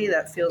regularly.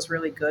 That feels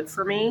really good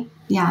for me.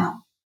 Yeah.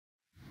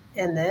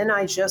 And then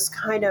I just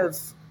kind of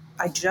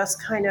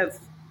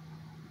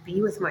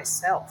be with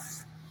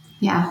myself.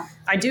 Yeah.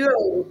 I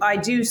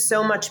do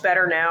so much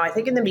better now. I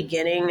think in the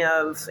beginning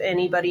of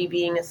anybody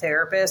being a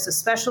therapist,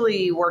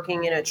 especially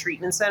working in a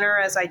treatment center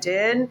as I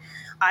did,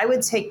 I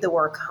would take the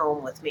work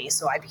home with me.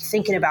 So I'd be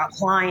thinking about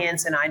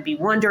clients and I'd be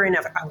wondering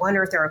if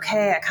they're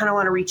okay. I kind of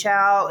want to reach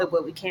out,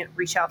 but we can't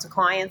reach out to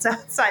clients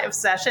outside of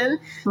session.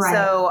 Right.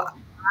 So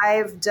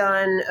I've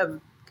done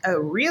a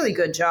really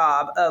good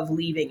job of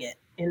leaving it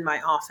in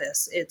my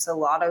office. It's a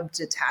lot of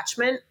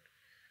detachment.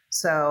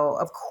 So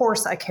of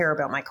course I care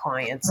about my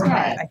clients,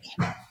 Right. but I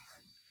can't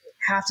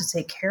have to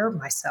take care of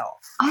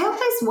myself. I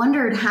always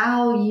wondered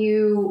how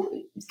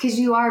because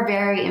you are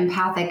very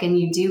empathic and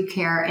you do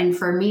care. And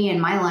for me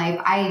in my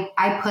life,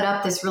 I put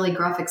up this really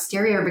gruff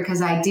exterior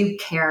because I do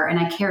care and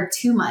I care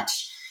too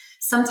much.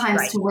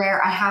 Sometimes to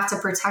where I have to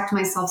protect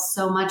myself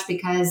so much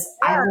because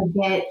I will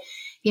get,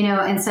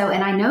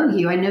 and I know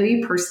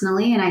you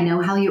personally, and I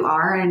know how you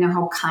are, and I know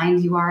how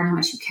kind you are and how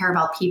much you care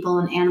about people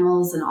and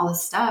animals and all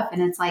this stuff.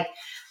 And it's like,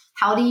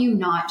 how do you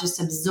not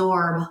just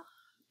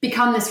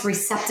become this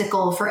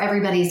receptacle for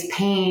everybody's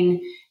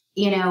pain,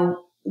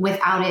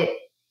 without it?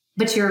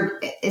 But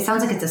it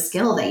sounds like it's a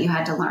skill that you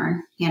had to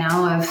learn,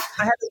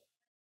 I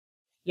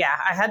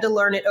had to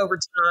learn it over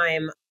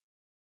time.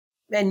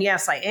 And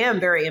yes, I am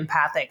very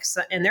empathic.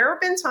 So, and there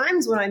have been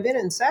times when I've been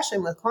in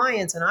session with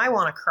clients and I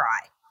want to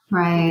cry.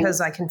 Right.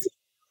 Because I can feel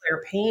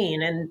their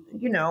pain. And,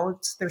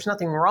 there's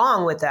nothing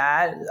wrong with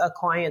that. A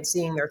client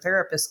seeing their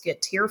therapist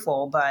get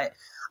tearful, but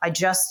I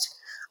just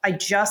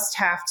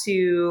have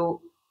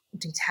to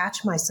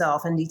detach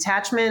myself. And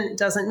detachment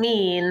doesn't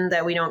mean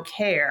that we don't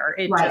care.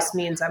 It just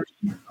means I'm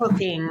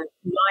hooking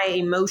my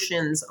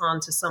emotions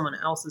onto someone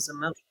else's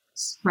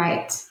emotions.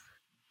 Right.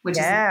 Which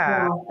is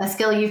a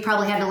skill you've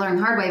probably had to learn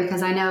the hard way,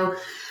 because I know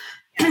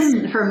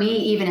for me,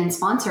 even in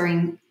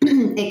sponsoring,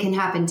 it can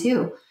happen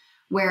too,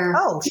 where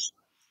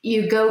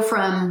you go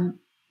from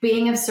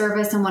being of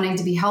service and wanting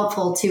to be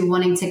helpful to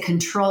wanting to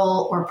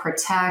control or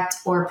protect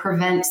or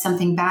prevent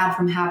something bad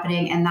from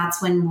happening. And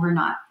that's when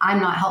I'm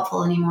not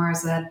helpful anymore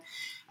as a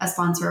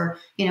sponsor,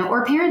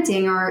 or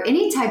parenting or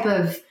any type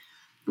of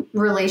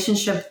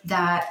relationship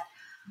that,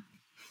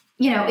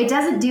 it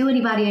doesn't do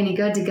anybody any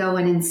good to go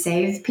in and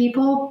save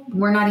people.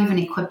 We're not even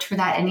equipped for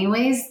that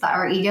anyways.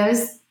 Our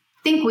egos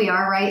think we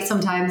are, right?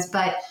 Sometimes,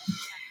 but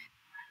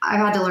I've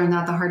had to learn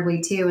that the hard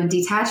way too. And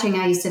detaching,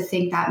 I used to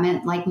think that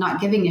meant like not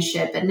giving a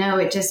shit, but no,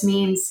 it just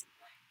means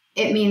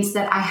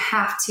that I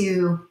have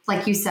to,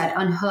 like you said,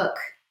 unhook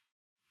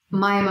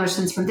my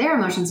emotions from their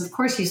emotions. Of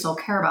course, you still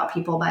care about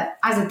people, but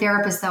as a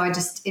therapist, though,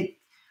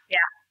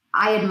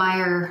 I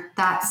admire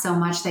that so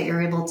much that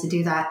you're able to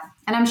do that.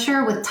 And I'm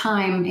sure with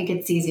time, it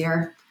gets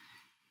easier.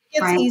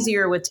 It's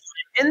easier with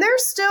time. And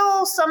there's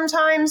still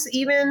sometimes,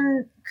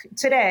 even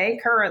today,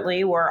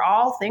 currently, where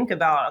I'll think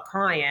about a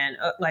client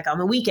like on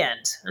the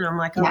weekend, and I'm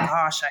like, oh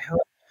gosh, I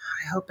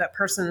hope that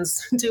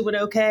person's doing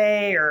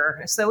okay.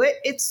 Or so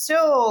it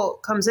still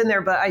comes in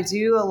there, but I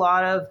do a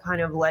lot of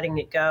kind of letting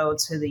it go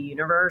to the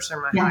universe or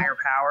my higher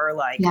power.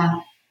 Like,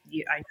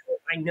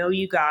 I know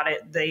you got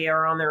it. They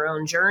are on their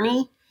own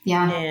journey,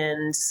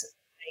 and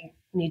I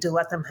need to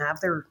let them have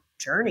their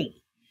journey.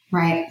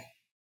 Right.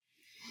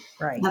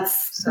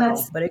 That's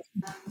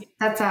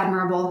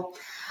admirable.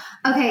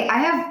 Okay.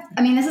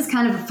 This is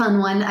kind of a fun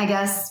one, I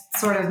guess,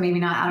 sort of, maybe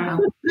not, I don't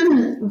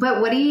know. But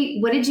what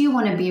did you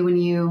want to be when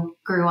you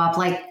grew up?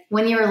 Like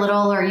when you were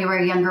little or you were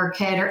a younger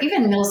kid or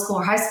even middle school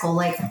or high school,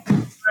 like,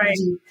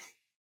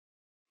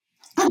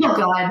 oh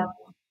God.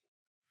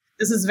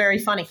 This is very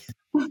funny.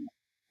 Well,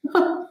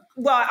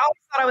 I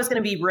always thought I was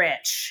going to be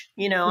rich.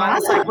 I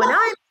was like, when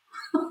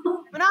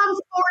I'm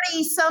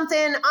 40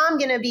 something, I'm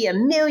going to be a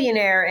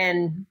millionaire,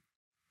 and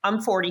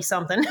I'm 40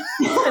 something.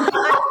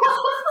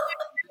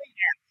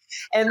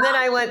 And then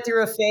I went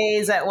through a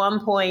phase at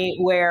one point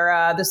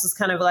where this was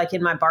kind of like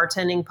in my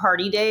bartending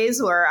party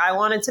days, where I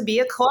wanted to be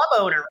a club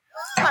owner.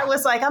 I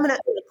was like, I'm going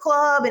to own a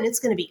club and it's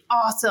going to be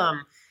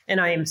awesome. And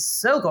I am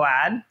so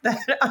glad that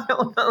I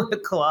don't own a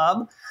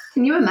club.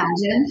 Can you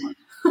imagine?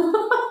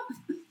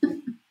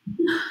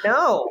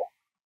 No.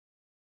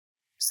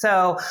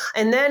 So,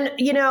 and then,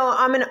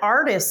 I'm an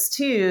artist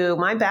too.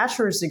 My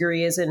bachelor's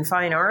degree is in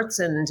fine arts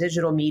and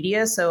digital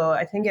media. So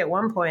I think at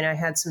one point I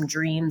had some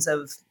dreams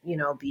of,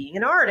 being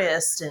an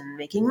artist and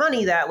making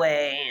money that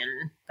way.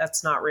 And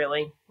that's not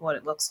really what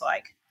it looks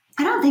like.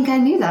 I don't think I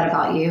knew that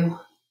about you.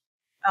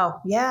 Oh,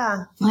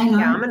 yeah.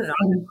 I'm an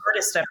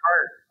artist at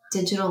heart.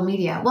 Digital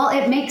media. Well,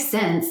 it makes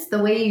sense. The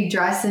way you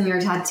dress and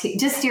your tattoo,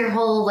 just your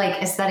whole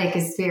aesthetic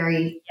is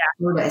very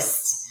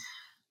artist.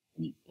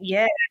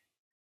 Yeah.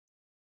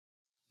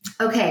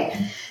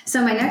 Okay.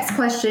 So my next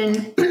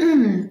question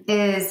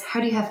is, how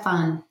do you have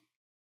fun?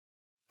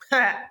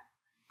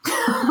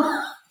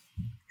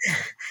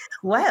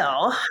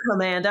 Well,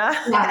 Amanda,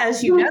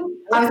 as you know.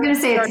 I was going to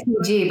say it's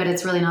PG, but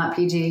it's really not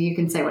PG. You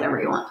can say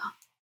whatever you want.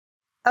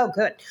 Oh,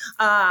 good.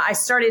 I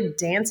started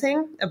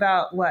dancing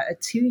about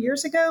 2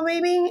 years ago,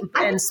 maybe,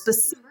 and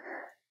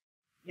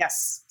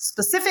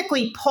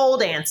specifically pole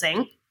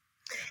dancing,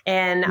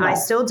 and I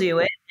still do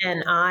it,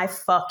 and I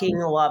fucking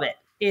love it.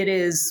 It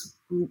is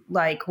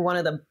like one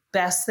of the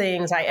best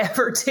things I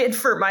ever did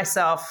for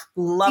myself.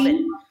 Love it.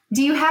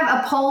 Do you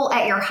have a pole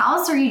at your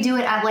house, or you do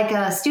it at like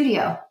a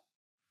studio?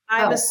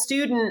 I'm a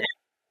student.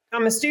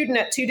 I'm a student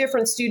at 2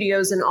 different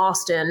studios in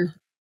Austin.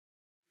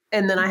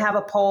 And then I have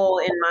a pole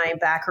in my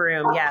back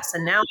room. Yes.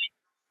 And now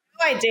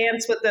I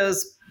dance with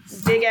those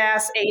big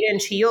ass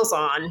 8-inch heels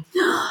on.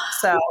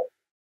 So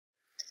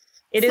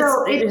it is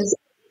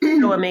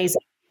so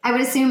amazing. I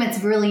would assume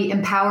it's really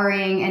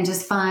empowering and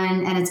just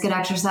fun, and it's good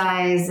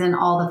exercise and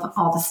all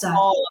the stuff.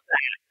 All of that.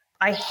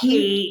 I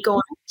hate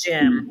going to the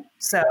gym.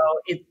 So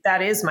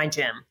that is my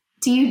gym.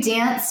 Do you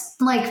dance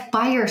like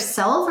by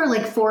yourself or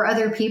like for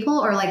other people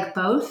or like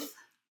both?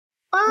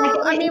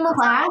 Like in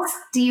class,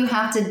 do you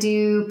have to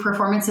do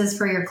performances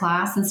for your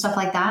class and stuff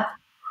like that?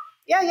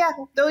 Yeah.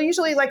 They'll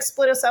usually like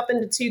split us up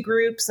into 2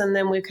 groups, and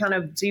then we kind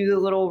of do the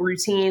little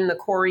routine, the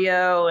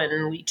choreo,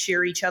 and we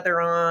cheer each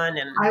other on.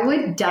 And I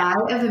would die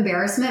of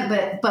embarrassment,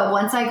 but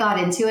once I got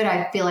into it,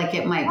 I feel like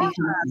it might be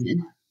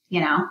fun,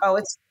 you know? Oh,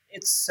 it's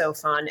so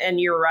fun.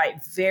 And you're right.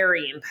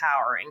 Very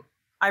empowering.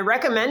 I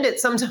recommend it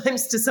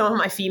sometimes to some of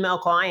my female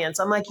clients.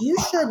 I'm like, you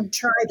should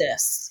try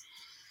this.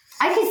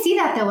 I could see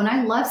that though. And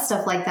I love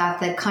stuff like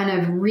that kind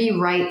of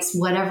rewrites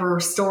whatever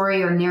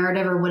story or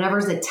narrative or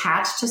whatever's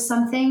attached to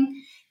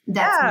something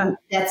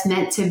that's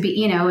meant to be,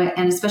 you know,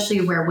 and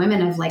especially where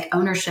women have like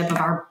ownership of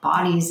our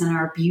bodies and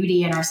our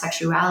beauty and our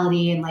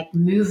sexuality and like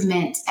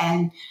movement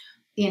and,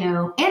 you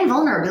know, and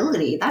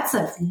vulnerability. That's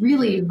a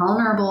really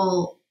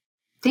vulnerable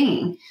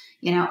thing,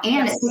 you know,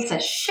 and it takes a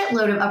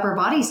shitload of upper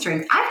body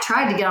strength. I've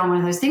tried to get on one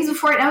of those things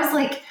before, and I was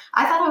like,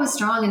 I thought I was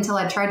strong until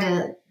I tried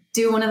to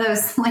do one of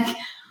those, like,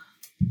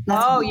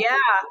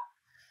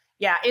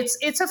 yeah.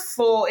 It's a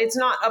full, it's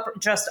not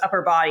just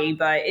upper body,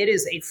 but it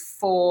is a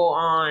full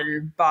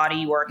on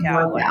body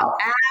workout. Like ab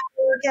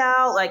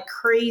workout, like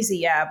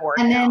crazy ab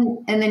workout.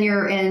 And then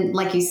you're in,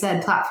 like you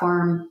said,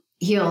 platform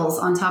heels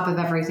on top of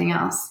everything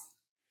else.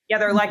 Yeah.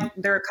 They're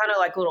kind of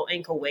like little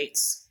ankle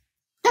weights.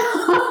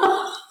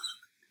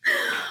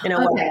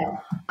 Okay.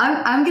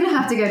 I'm going to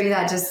have to go do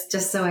that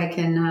just so I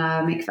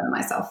can make fun of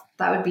myself.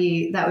 That would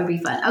be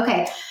fun.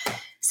 Okay.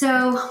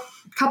 So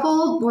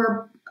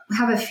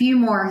have a few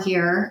more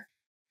here,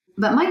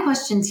 but my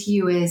question to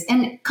you is,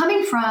 and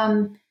coming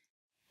from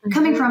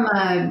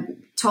a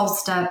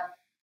 12-step,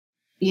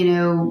 you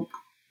know,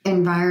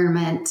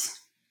 environment,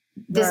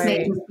 this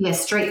may just be a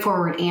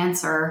straightforward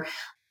answer,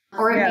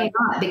 or it may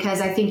not,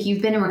 because I think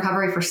you've been in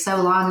recovery for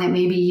so long that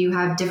maybe you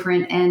have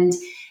different and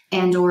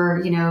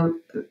or, you know,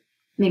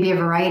 maybe a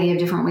variety of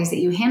different ways that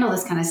you handle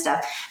this kind of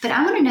stuff. But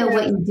I want to know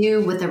what you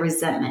do with the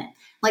resentment.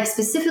 Like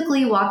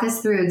specifically walk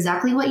us through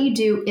exactly what you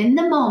do in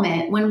the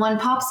moment when one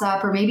pops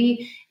up, or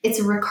maybe it's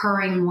a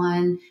recurring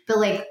one, but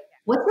like,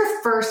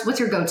 what's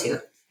your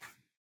go-to?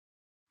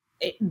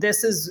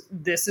 This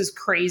is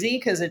crazy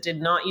because it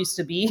did not used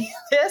to be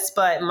this,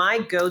 but my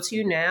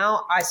go-to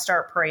now, I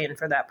start praying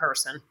for that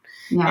person.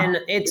 Yeah. And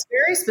it's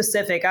very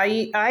specific.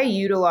 I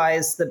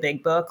utilize the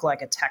big book,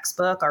 like a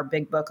textbook, our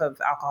big book of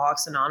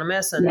Alcoholics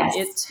Anonymous. And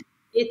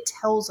it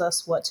tells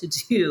us what to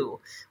do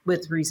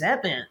with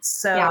resentment.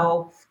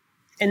 So,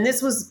 and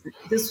this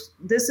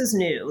is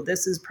new.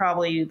 This is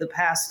probably the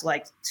past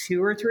like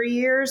 2 or 3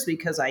 years,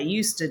 because I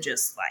used to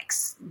just like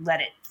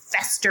let it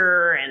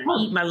fester and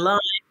eat my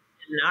lunch.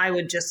 And I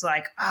would just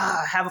like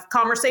have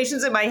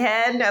conversations in my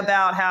head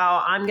about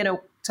how I'm going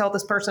to tell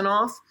this person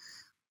off.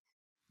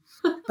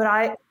 But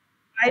I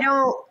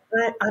don't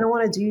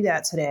want to do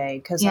that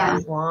today, because I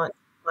want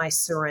my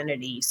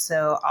serenity.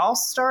 So I'll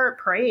start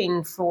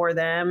praying for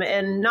them,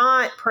 and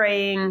not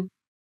praying.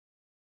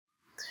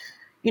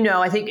 You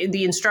know, I think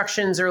the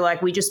instructions are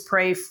like, we just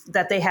pray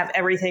that they have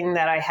everything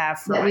that I have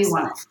for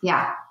myself.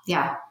 Yeah.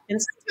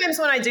 And sometimes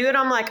when I do it,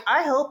 I'm like,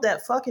 I hope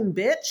that fucking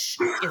bitch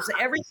is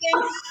everything.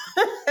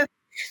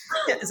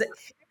 Is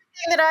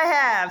everything that I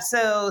have.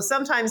 So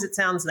sometimes it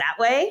sounds that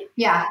way.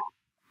 Yeah.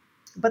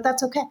 But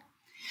that's okay.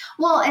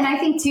 Well, and I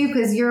think too,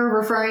 because you're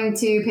referring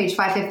to page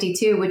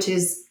 552, which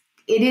is,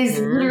 it is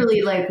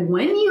literally like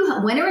when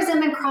a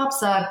resentment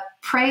crops up,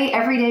 pray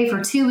every day for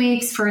 2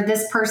 weeks for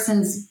this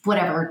person's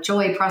whatever,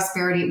 joy,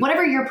 prosperity,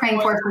 whatever you're praying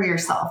for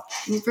yourself.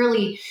 It's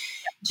really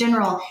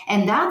general.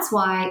 And that's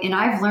why, and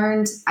I've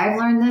learned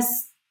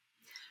this,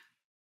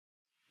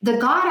 the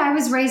God I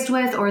was raised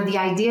with, or the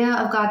idea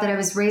of God that I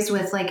was raised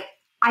with, like,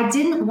 I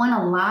didn't want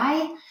to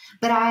lie,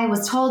 but I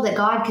was told that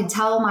God could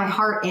tell my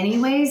heart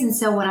anyways. And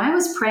so when I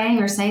was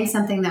praying or saying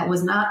something that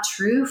was not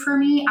true for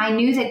me, I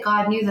knew that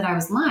God knew that I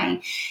was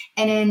lying.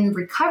 And in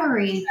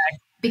recovery,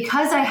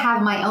 because I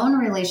have my own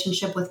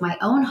relationship with my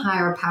own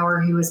higher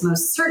power, who is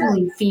most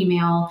certainly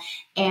female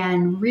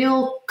and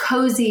real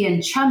cozy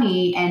and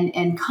chummy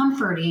and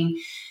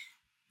comforting,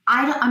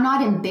 I'm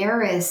not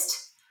embarrassed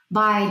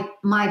by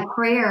my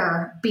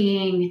prayer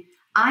being,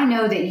 I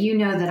know that you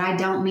know that I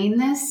don't mean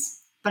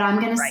this, but I'm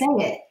going to say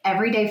it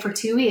every day for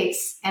 2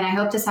 weeks. And I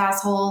hope this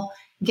asshole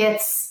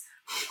gets,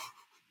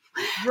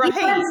 you know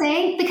what I'm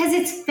saying? Because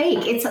it's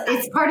fake.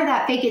 It's part of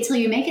that fake it till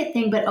you make it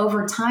thing. But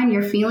over time,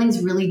 your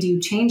feelings really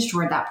do change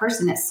toward that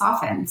person. It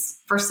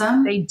softens for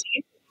some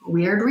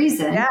weird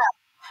reason. Yeah.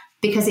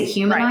 Because it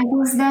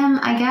humanizes them,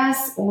 I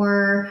guess,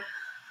 or...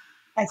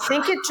 I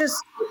think it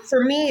just,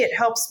 for me, it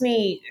helps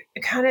me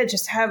kind of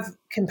just have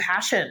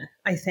compassion,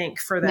 I think,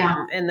 for them.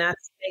 Yeah. And that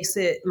makes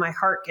it, my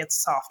heart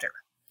gets softer.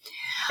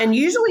 And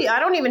usually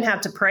I don't even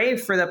have to pray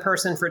for the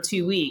person for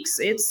 2 weeks.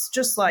 It's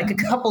just like a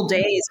couple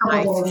days and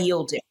I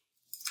feel it.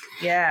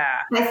 Yeah.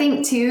 I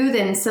think too,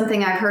 then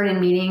something I've heard in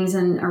meetings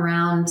and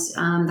around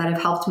that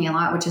have helped me a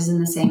lot, which is in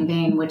the same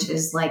vein, which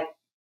is like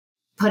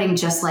putting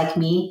just like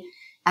me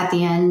at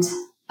the end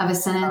of a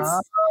sentence.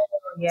 Oh,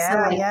 So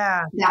yeah, like,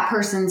 yeah. that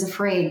person's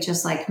afraid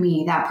just like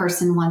me. That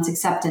person wants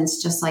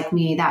acceptance just like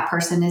me. That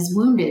person is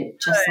wounded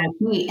just like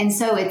me. And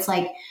so it's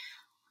like,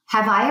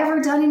 have I ever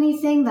done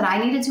anything that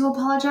I needed to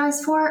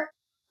apologize for?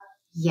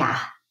 Yeah.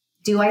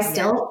 Do I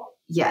still?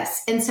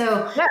 Yes. And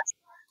so Yes.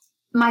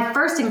 my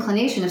first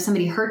inclination, if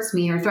somebody hurts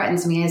me or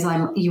threatens me, is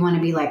you want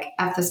to be like,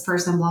 F this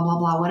person, blah, blah,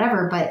 blah,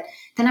 whatever. But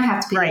then I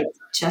have to be like,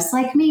 just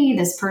like me,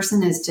 this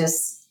person is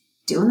just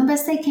doing the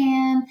best they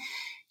can.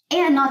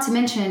 And not to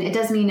mention, it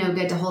does me no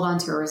good to hold on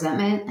to a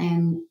resentment.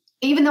 And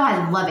even though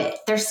I love it,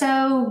 they're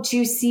so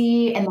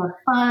juicy and they're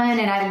fun.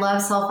 And I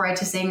love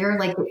self-righteous anger.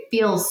 Like it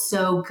feels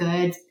so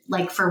good,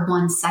 like for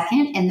 1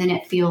 second, and then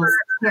it feels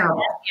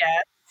terrible.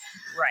 Yeah.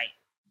 Right.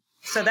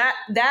 So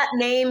that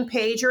name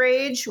Paige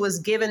Rage was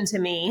given to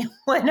me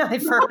when I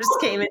first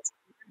came into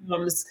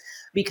rooms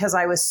because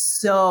I was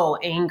so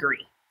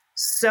angry.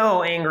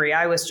 So angry.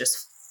 I was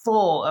just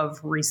full of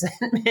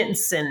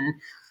resentments and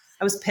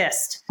I was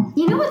pissed.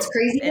 You know what's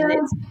crazy?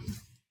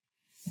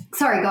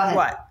 Sorry, go ahead.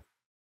 What?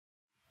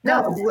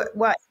 No,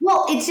 what?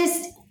 Well, it's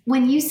just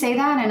when you say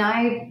that, and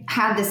I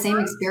had the same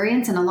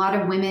experience, and a lot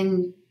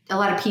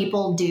of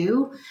people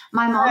do.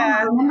 My mom,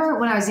 I remember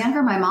when I was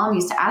younger, my mom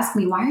used to ask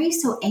me, why are you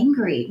so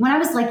angry? When I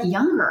was like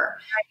younger.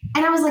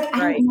 And I was like, I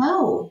don't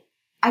know.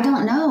 I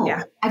don't know.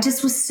 Yeah. I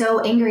just was so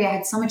angry. I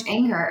had so much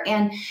anger.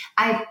 And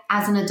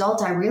as an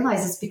adult, I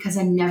realized it's because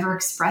I never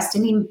expressed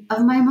any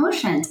of my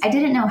emotions. I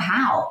didn't know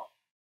how.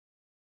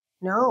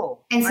 No.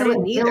 And so I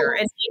didn't either.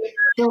 It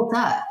built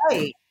up.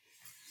 Right.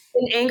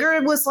 And anger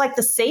was like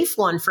the safe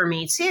one for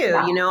me too.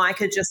 Yeah. You know, I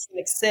could just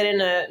like sit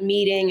in a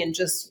meeting and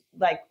just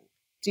like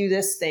do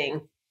this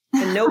thing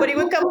and nobody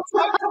would come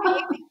talk to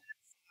me because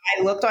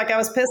I looked like I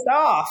was pissed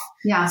off.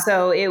 Yeah.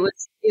 So it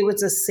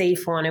was a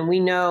safe one. And we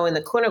know in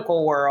the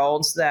clinical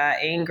world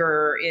that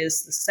anger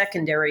is the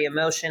secondary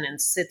emotion and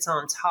sits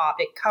on top.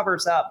 It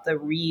covers up the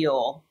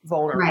real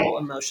vulnerable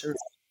emotions,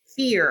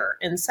 fear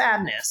and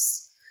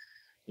sadness.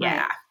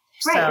 Yeah.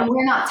 Right. And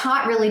we're not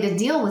taught really to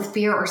deal with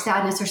fear or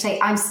sadness or say,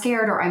 I'm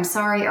scared or I'm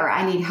sorry or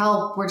I need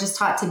help. We're just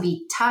taught to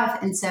be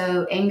tough. And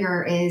so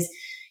anger is,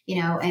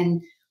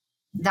 and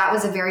that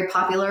was a very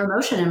popular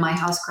emotion in my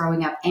house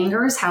growing up.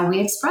 Anger is how we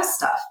express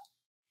stuff.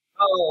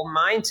 Oh,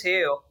 mine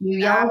too. You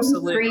yelled and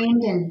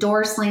screamed and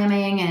door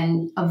slamming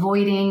and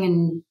avoiding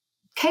and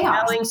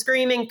chaos. Yelling,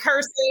 screaming,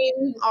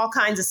 cursing, all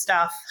kinds of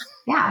stuff.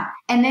 Yeah.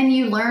 And then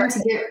you learn to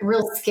get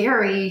real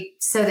scary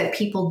so that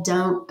people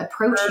don't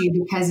approach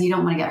you because you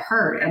don't want to get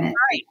hurt. And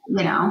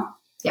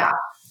yeah.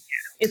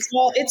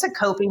 It's a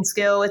coping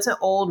skill. It's an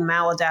old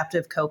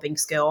maladaptive coping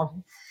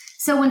skill.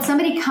 So when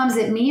somebody comes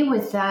at me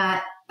with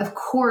that, of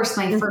course,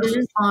 my first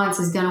response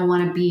is going to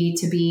want to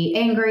be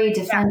angry,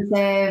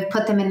 defensive,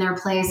 put them in their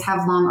place,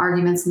 have long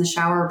arguments in the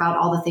shower about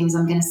all the things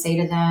I'm going to say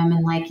to them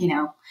and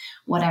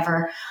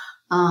whatever.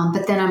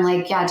 But then I'm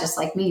like, yeah, just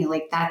like me,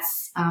 like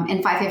that's,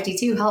 and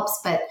 552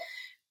 helps, but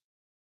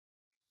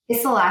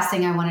it's the last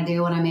thing I want to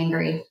do when I'm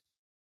angry.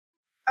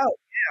 Oh,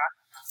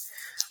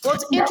 yeah. Well,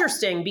 it's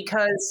interesting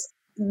because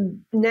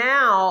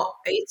now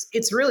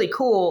it's really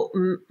cool.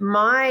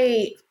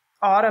 My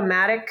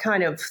automatic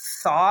kind of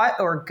thought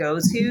or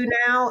go-to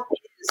now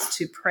is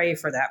to pray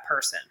for that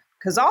person.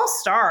 Because I'll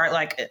start,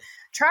 like,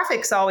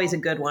 traffic's always a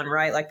good one,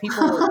 right? Like people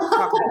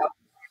talk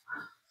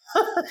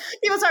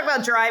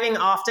about driving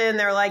often.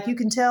 They're like, you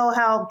can tell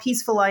how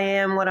peaceful I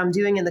am when I'm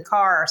doing in the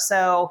car.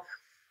 So,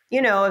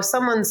 if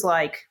someone's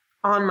like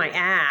on my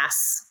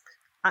ass,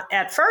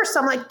 at first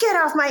I'm like, get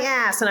off my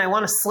ass. And I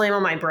want to slam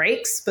on my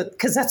brakes, but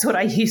because that's what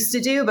I used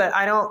to do. But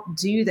I don't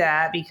do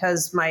that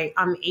because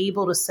I'm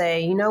able to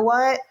say, you know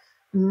what?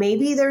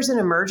 Maybe there's an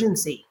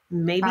emergency.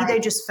 Maybe they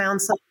just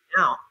found something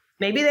out.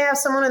 Maybe they have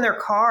someone in their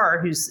car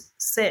who's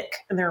sick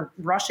and they're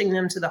rushing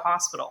them to the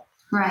hospital.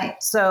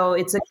 Right. So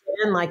it's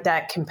again like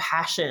that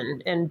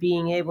compassion and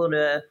being able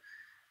to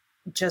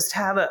just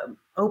have an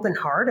open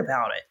heart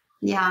about it.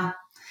 Yeah.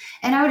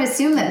 And I would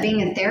assume that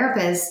being a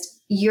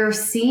therapist, you're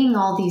seeing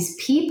all these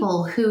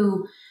people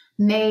who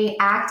may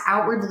act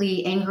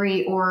outwardly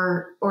angry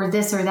or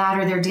this or that,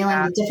 or they're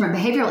dealing with different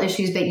behavioral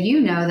issues, but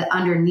that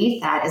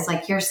underneath that is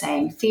like you're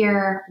saying,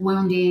 fear,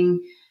 wounding,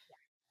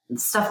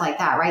 stuff like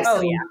that, right?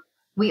 Oh, so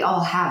we all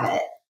have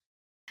it.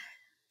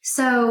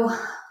 So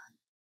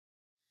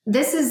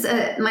this is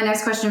my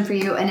next question for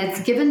you. And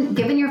it's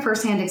given your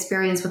firsthand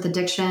experience with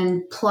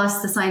addiction,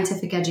 plus the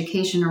scientific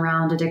education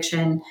around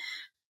addiction,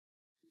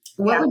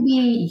 what would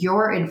be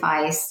your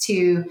advice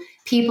to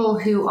people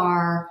who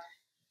are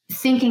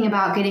thinking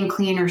about getting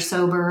clean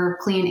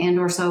and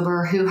or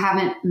sober, who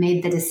haven't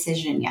made the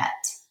decision yet?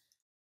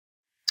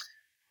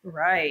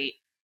 Right.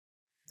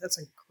 That's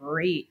a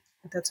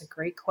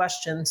great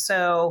question.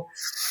 So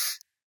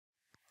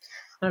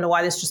I don't know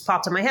why this just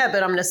popped in my head,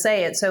 but I'm going to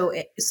say it.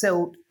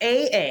 So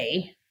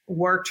AA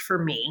worked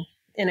for me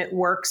and it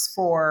works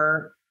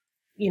for,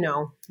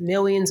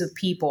 millions of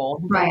people,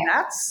 but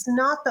that's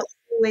not the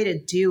way to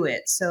do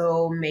it.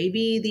 So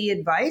maybe the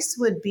advice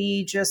would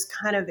be just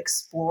kind of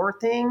explore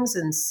things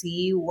and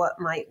see what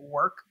might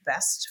work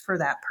best for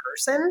that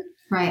person.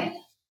 Right.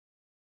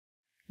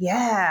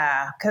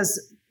 Yeah,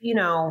 because,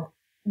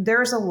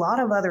 there's a lot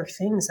of other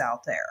things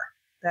out there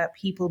that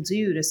people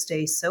do to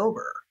stay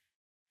sober.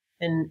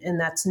 And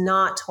that's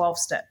not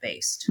 12-step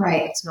based.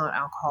 Right. It's not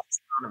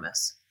Alcoholics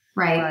Anonymous.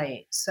 Right.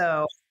 Right.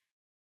 So,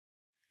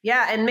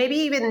 yeah. And maybe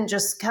even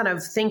just kind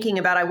of thinking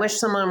about, I wish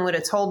someone would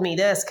have told me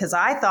this, because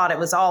I thought it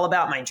was all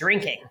about my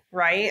drinking.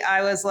 Right.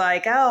 I was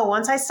like, oh,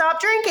 once I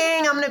stop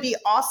drinking, I'm going to be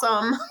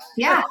awesome.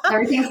 Yeah.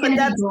 Everything's going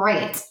to be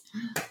great.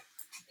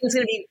 It's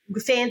going to be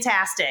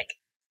fantastic.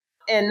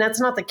 And that's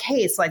not the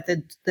case. Like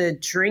the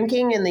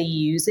drinking and the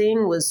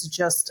using was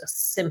just a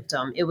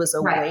symptom. It was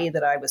a way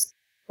that I was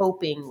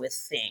coping with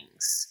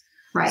things.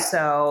 Right.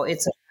 So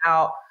it's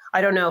about, I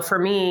don't know, for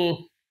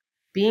me,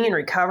 being in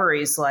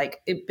recovery is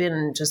like, it's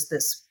been just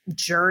this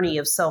journey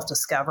of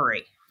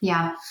self-discovery.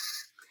 Yeah.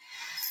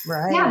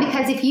 Right. Yeah,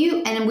 because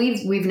and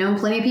we've known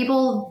plenty of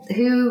people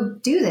who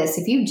do this.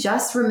 If you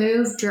just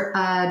remove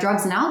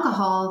drugs and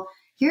alcohol,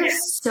 you're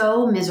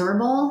so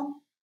miserable.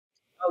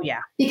 Oh,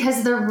 yeah.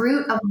 Because the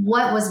root of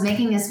what was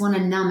making us want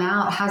to numb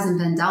out hasn't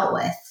been dealt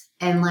with.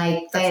 And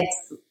like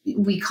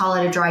we call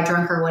it a dry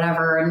drunk or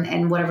whatever,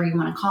 and whatever you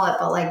want to call it.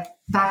 But like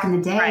back in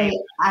the day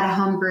at a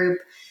home group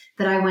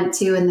that I went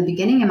to in the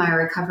beginning of my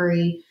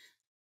recovery,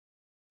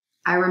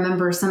 I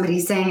remember somebody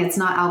saying it's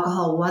not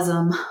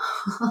alcoholism,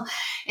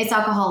 it's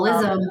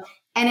alcoholism.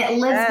 And it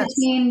lives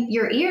between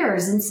your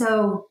ears. And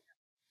so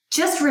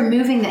just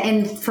removing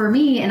and for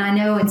me, and I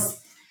know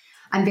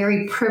I'm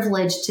very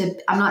privileged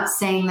I'm not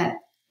saying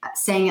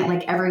it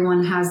like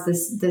everyone has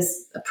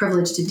this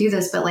privilege to do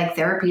this, but like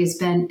therapy has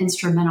been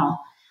instrumental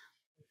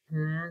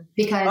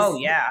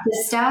because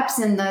the steps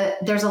and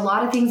there's a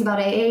lot of things about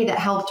AA that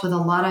helped with a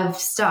lot of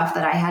stuff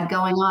that I had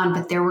going on,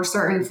 but there were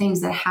certain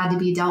things that had to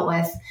be dealt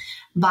with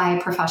by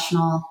a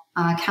professional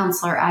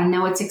counselor. I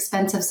know it's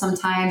expensive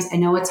sometimes. I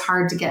know it's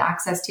hard to get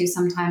access to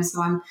sometimes.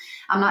 So I'm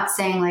not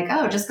saying like,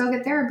 oh, just go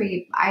get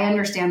therapy. I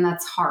understand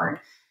that's hard.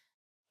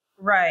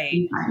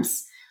 Right.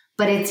 Sometimes.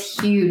 But it's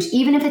huge.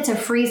 Even if it's a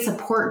free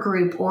support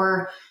group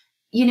or,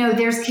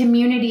 there's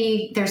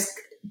community, there's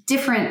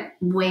different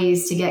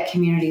ways to get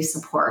community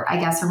support, I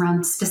guess,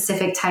 around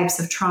specific types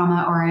of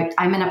trauma. Or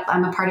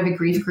I'm a part of a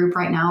grief group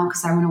right now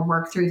because I want to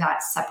work through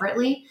that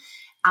separately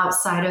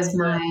outside of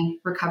my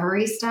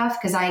recovery stuff.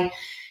 Because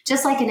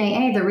just like in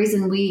AA, the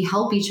reason we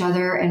help each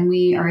other and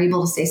we are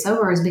able to stay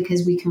sober is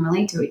because we can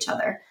relate to each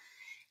other.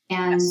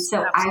 And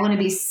so I want to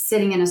be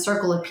sitting in a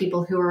circle of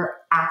people who are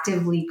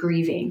actively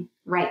grieving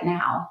right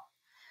now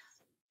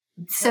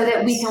so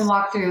that we can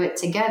walk through it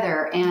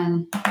together.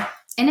 And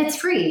it's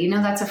free,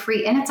 that's a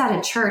free, and it's at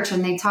a church,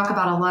 and they talk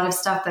about a lot of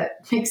stuff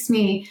that makes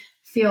me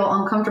feel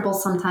uncomfortable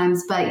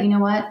sometimes, but you know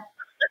what?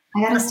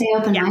 I got to stay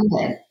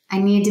open-minded. I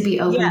need to be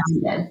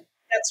open-minded.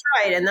 That's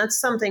right. And that's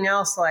something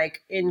else,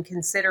 like in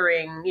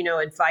considering,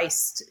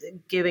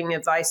 giving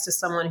advice to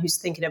someone who's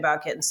thinking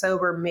about getting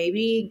sober,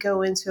 maybe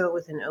go into it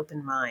with an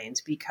open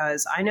mind,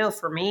 because I know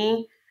for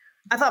me,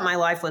 I thought my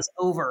life was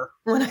over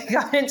when I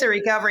got into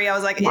recovery. I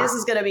was like, this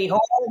is going to be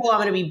horrible. I'm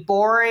going to be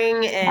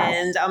boring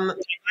and my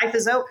life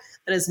is over.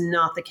 That is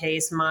not the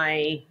case.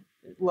 My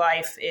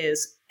life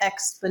is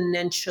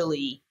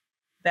exponentially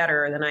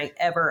better than I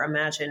ever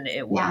imagined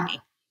it would be.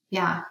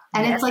 Yeah.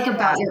 And it's like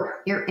about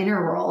your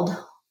inner world.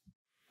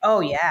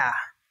 Oh, yeah.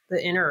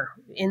 The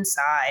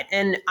inside.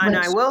 And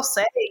I will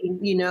say,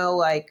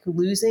 like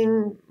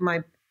losing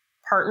my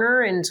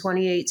partner in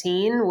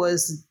 2018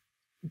 was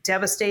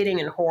devastating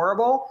and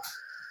horrible.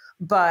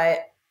 But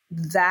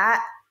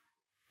that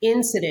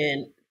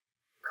incident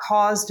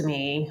caused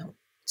me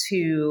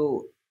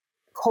to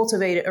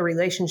cultivate a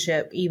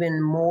relationship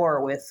even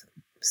more with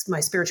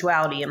my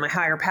spirituality and my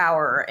higher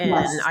power. And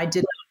I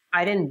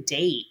didn't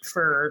date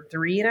for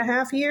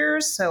 3.5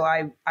 years. So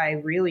I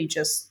really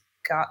just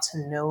got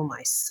to know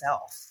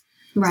myself.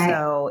 Right.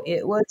 So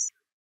it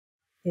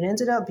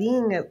ended up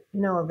being a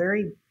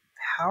very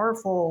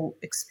powerful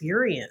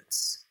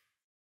experience.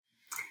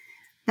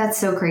 That's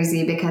so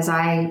crazy because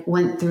I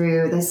went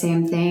through the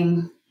same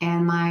thing,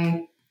 and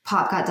my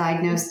pop got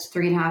diagnosed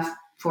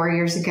 3.5-4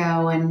 years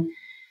ago. And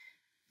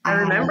I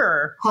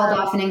remember called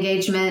off an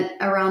engagement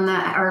around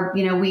that, or,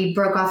 we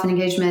broke off an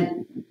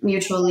engagement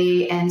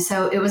mutually. And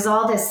so it was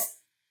all this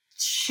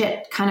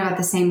shit kind of at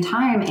the same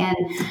time. And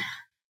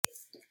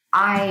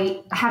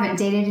I haven't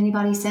dated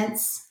anybody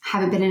since,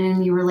 haven't been in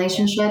any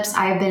relationships.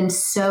 I have been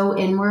so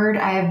inward.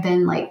 I have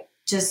been like,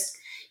 just,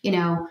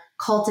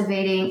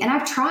 cultivating. And I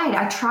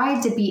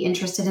tried to be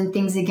interested in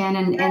things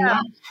again.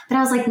 But I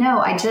was like, no,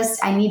 I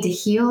need to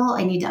heal.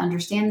 I need to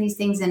understand these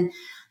things. And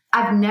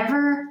I've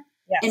never,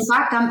 in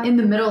fact, I'm in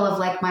the middle of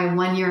like my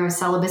 1 year of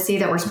celibacy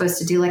that we're supposed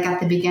to do. Like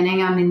at the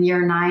beginning, I'm in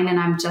year 9 and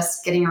I'm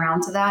just getting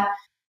around to that.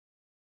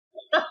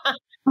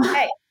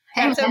 Hey,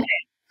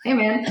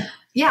 man.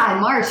 Yeah,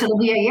 in March, it'll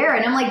be a year.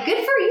 And I'm like,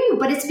 good for you.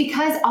 But it's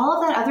because all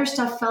of that other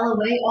stuff fell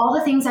away. All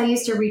the things I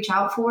used to reach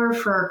out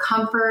for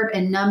comfort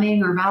and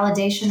numbing or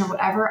validation or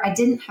whatever, I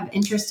didn't have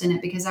interest in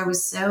it because I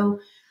was so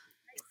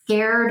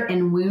scared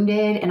and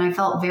wounded. And I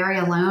felt very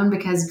alone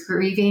because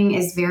grieving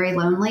is very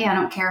lonely. I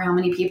don't care how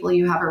many people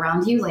you have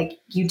around you. Like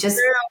you just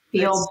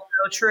feel It's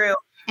so true.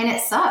 And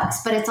it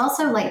sucks. But it's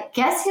also like,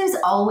 guess who's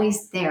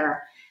always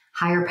there?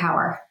 Higher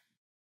power.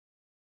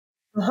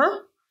 Uh-huh.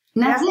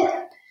 And that's it,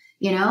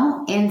 you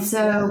know? And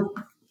so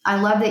I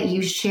love that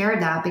you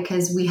shared that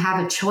because we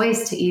have a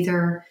choice to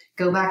either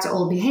go back to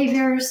old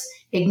behaviors,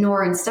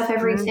 ignore and stuff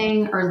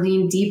everything, or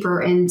lean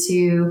deeper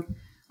into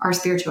our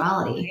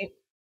spirituality. Right.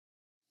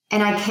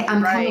 And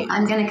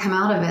I'm going to come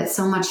out of it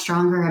so much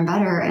stronger and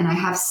better. And I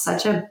have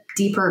such a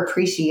deeper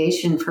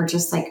appreciation for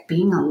just like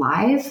being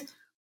alive.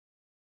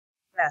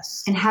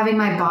 Yes. And having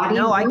my body.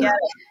 No, I get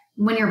it.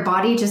 When your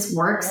body just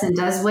works and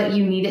does what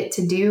you need it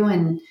to do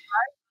and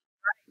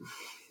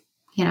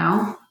you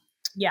know?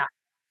 Yeah.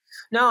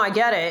 No, I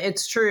get it.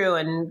 It's true.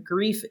 And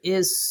grief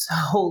is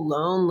so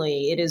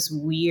lonely. It is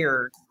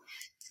weird.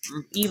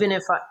 Even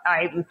if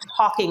I'm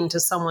talking to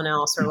someone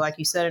else, or like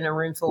you said, in a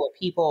room full of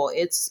people,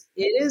 it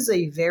is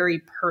a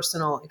very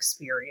personal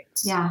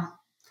experience. Yeah.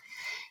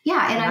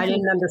 Yeah. And I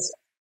didn't understand.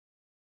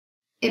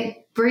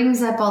 It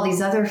brings up all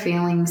these other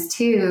feelings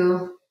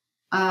too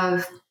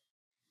of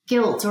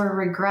guilt or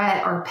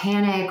regret or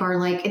panic or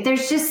like,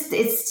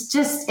 it's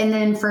just, and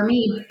then for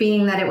me,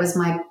 being that it was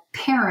my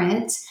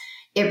parent,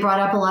 it brought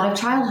up a lot of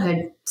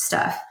childhood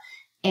stuff.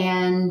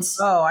 And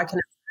I can.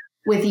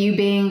 With you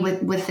being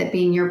with it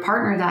being your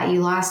partner that you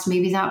lost,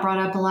 maybe that brought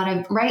up a lot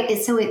of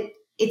So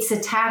it's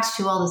attached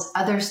to all this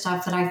other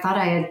stuff that I thought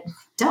I had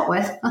dealt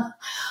with,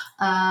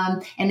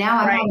 and now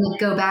I'm having to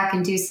go back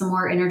and do some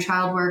more inner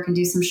child work and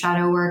do some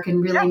shadow work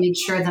and really make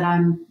sure that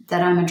I'm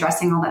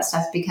addressing all that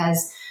stuff.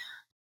 Because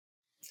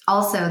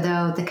also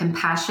though the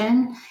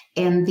compassion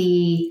and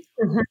the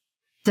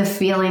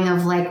feeling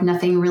of like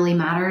nothing really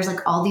matters, like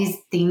all these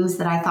things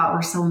that I thought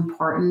were so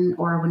important,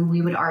 or when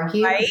we would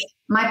argue. Right.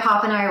 My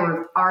pop and I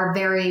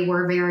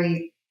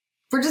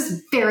we're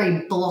just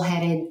very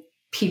bullheaded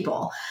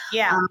people.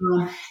 Yeah.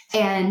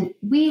 And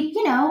we,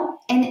 you know,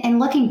 and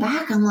looking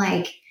back, I'm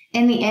like,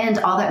 in the end,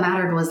 all that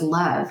mattered was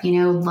love, you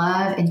know,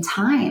 love and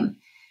time.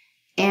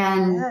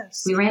 And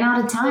we ran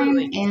out of time,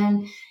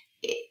 and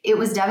it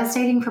was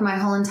devastating for my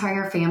whole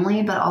entire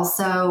family, but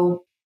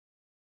also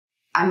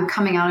I'm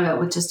coming out of it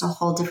with just a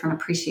whole different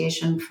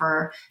appreciation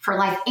for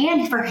life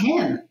and for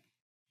him,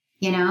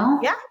 you know?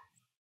 Yeah,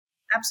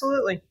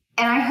 absolutely.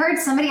 And I heard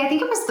somebody, I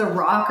think it was The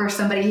Rock or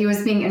somebody, he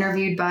was being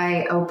interviewed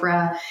by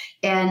Oprah,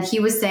 and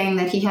he was saying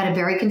that he had a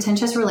very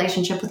contentious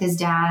relationship with his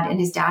dad, and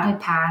his dad had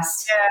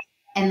passed. Yeah.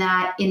 And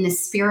that in the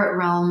spirit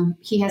realm,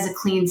 he has a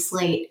clean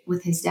slate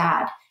with his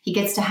dad. He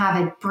gets to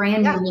have a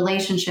brand new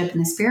relationship in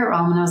the spirit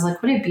realm. And I was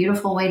like, what a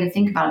beautiful way to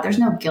think about it. There's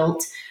no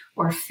guilt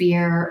or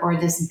fear or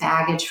this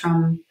baggage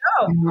from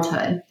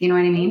childhood. You know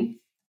what I mean?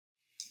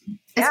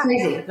 It's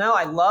crazy. No,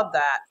 I love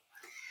that.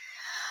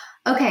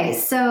 Okay,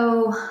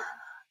 so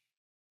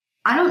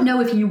I don't know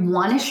if you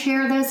want to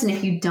share this, and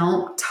if you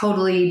don't,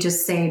 totally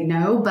just say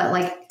no, but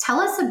like tell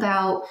us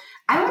about,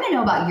 I want to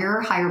know about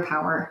your higher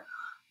power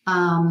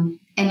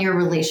and your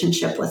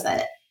relationship with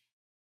it.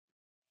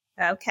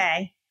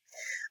 Okay.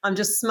 I'm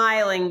just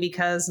smiling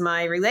because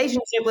my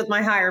relationship with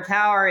my higher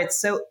power, it's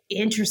so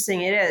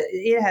interesting.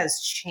 It has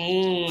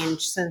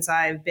changed since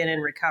I've been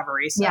in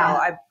recovery. So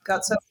I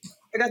got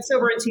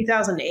sober in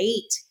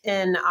 2008,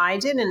 and I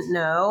didn't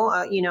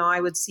know, you know, I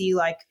would see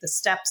like the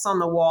steps on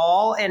the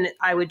wall, and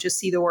I would just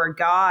see the word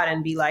God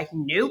and be like,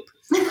 nope,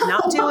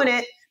 not doing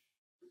it.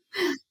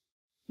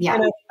 Yeah.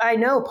 And I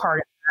know part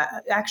of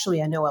that.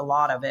 Actually, I know a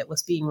lot of it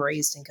was being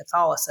raised in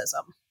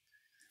Catholicism.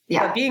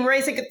 Yeah. But being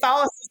raised in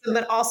Catholicism,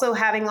 but also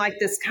having like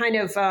this kind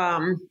of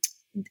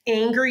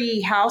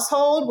angry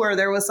household where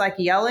there was like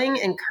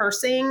yelling and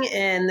cursing,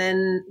 and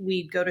then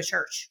we'd go to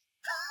church.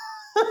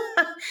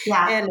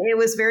 And it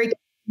was very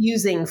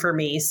confusing for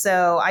me.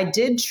 So I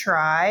did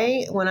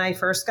try, when I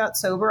first got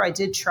sober, I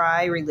did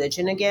try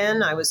religion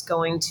again. I was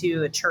going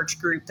to a church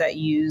group that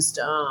used,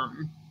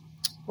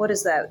 what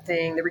is that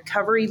thing? The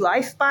Recovery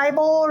Life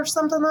Bible or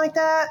something like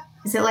that.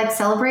 Is it like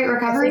Celebrate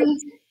Recovery?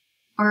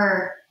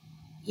 Or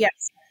yes.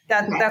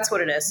 That's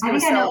what it is. I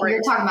think I know what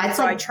you're talking about. It's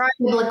so like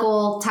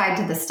biblical tied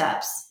to the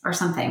steps or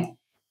something.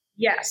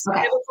 Yes,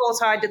 biblical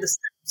tied to the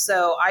steps.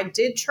 So I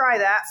did try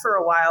that for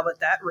a while, but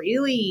that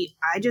really,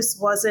 I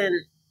just wasn't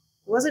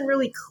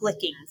really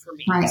clicking for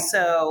me. Right.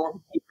 So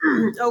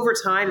over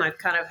time, I've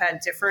kind of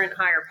had different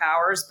higher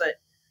powers, but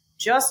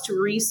just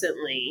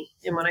recently,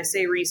 and when I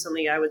say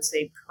recently, I would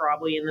say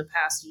probably in the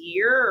past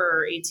year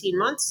or 18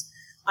 months,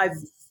 I've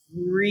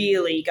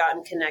really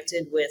gotten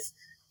connected with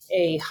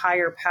a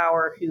higher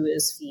power who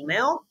is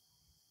female,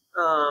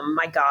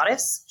 my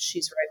goddess.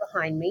 She's right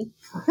behind me.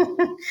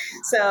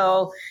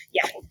 So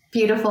yeah,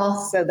 beautiful.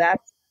 So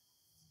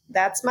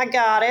that's my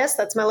goddess.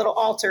 That's my little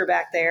altar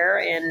back there,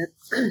 and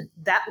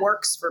that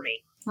works for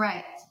me.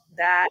 Right.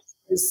 That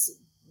is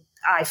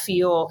I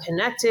feel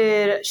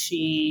connected.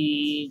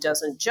 She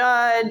doesn't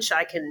judge.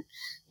 I can,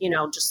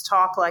 just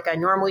talk like I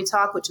normally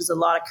talk, which is a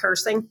lot of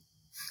cursing.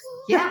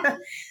 Yeah.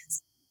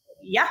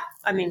 Yeah.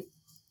 I mean,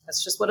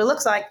 that's just what it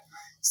looks like.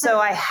 So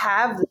I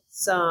have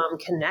some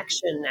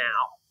connection now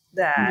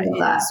that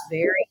is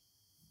very,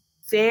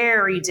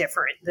 very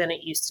different than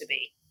it used to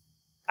be.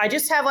 I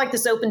just have like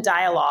this open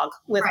dialogue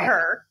with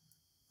her.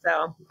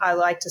 So I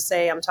like to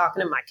say I'm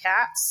talking to my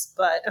cats,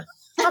 but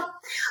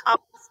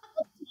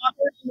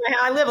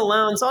I live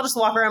alone, so I'll just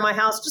walk around my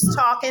house just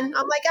talking.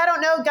 I'm like, I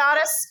don't know,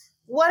 goddess,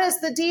 what is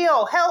the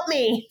deal? Help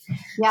me.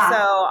 Yeah.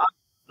 So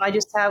I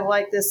just have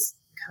like this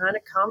kind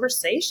of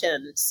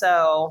conversation.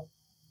 So,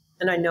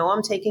 and I know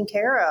I'm taken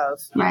care of.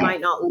 It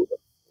might not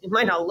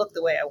look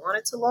the way I want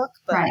it to look,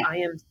 but I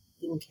am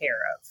taken care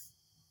of.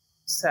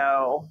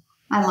 So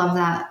I love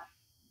that.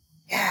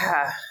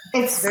 Yeah.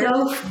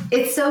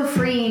 It's so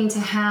freeing to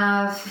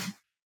have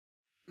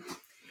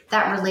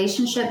that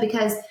relationship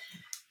because,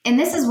 and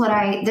this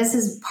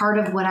is part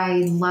of what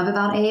I love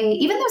about AA,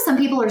 even though some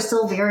people are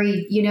still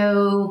very,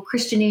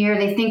 Christianeer,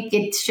 they think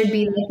it should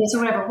be like this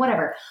or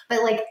whatever.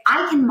 But like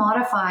I can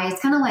modify, it's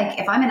kind of like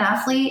if I'm an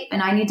athlete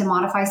and I need to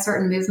modify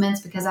certain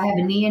movements because I have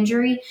a knee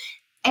injury,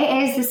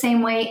 AA is the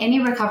same way. Any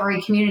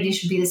recovery community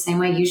should be the same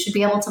way. You should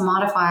be able to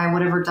modify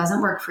whatever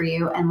doesn't work for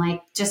you. And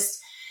like,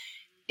 just,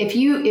 if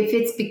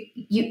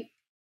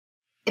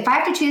I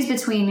have to choose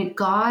between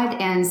God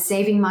and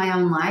saving my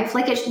own life,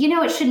 like it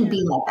shouldn't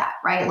be like that,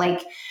 right?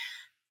 Like,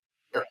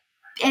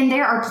 and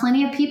there are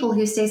plenty of people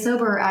who stay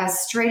sober as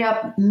straight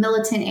up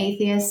militant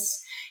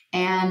atheists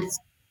and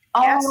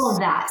all of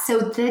that. So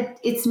that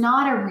it's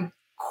not a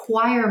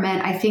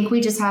requirement. I think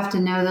we just have to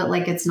know that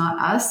like, it's not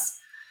us.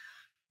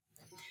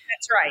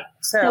 That's right.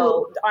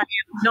 So I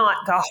am not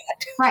God.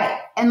 Right.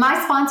 And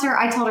my sponsor,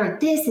 I told her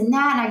this and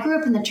that, and I grew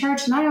up in the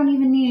church and I don't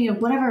even need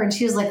whatever. And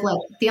she was like,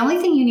 look, the only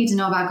thing you need to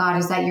know about God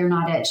is that you're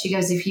not it. She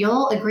goes, if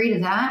you'll agree to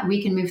that,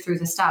 we can move through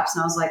the steps.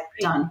 And I was like,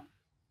 done.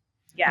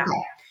 Yeah.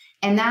 Okay.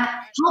 And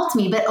that helped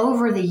me. But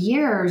over the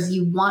years,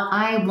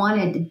 I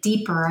wanted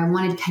deeper. I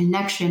wanted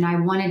connection.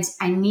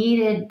 I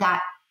needed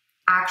that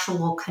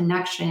actual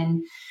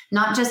connection,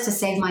 not just to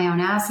save my own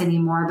ass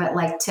anymore, but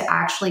like to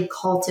actually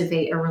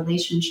cultivate a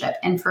relationship.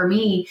 And for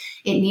me,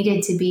 it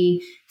needed to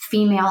be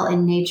female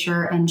in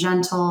nature and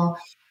gentle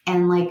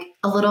and like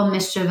a little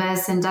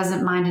mischievous and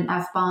doesn't mind an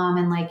F-bomb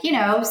and like,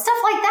 stuff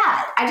like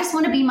that. I just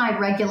want to be my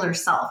regular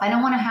self. I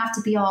don't want to have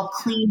to be all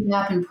cleaned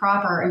up and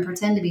proper and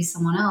pretend to be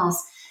someone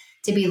else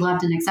to be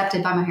loved and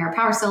accepted by my higher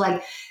power. So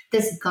like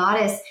this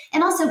goddess,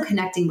 and also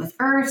connecting with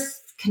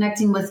earth,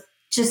 connecting with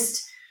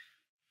just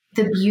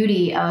the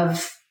beauty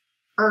of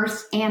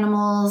earth,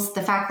 animals,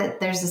 the fact that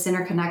there's this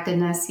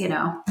interconnectedness,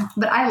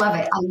 but I love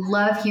it. I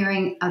love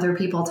hearing other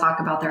people talk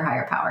about their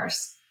higher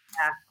powers.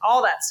 Yeah,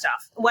 all that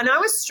stuff. When I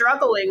was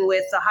struggling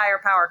with the higher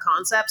power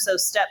concept, so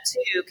step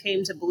 2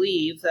 came to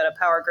believe that a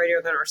power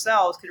greater than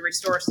ourselves could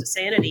restore us to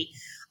sanity.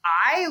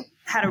 I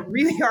had a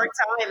really hard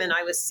time, and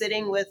I was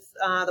sitting with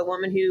the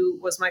woman who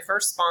was my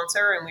first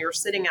sponsor, and we were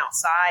sitting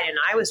outside, and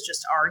I was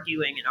just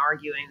arguing.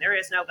 There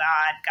is no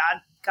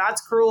God.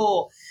 God's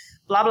cruel.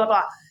 Blah, blah,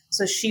 blah.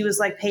 So she was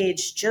like,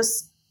 Paige,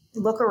 just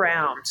look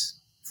around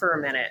for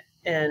a minute.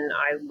 And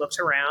I looked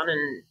around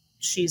and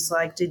she's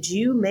like, did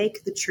you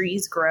make the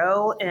trees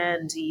grow?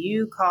 And do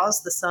you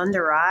cause the sun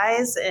to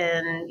rise?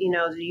 And,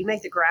 do you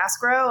make the grass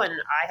grow? And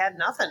I had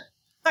nothing.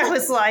 I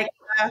was like,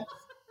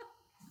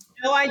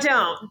 no, I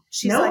don't.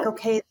 She's like,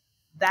 okay,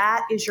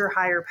 that is your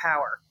higher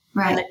power.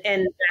 Right.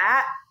 And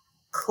that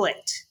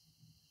clicked.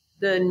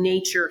 The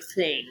nature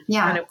thing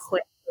kind of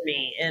clicked for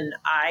me. And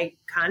I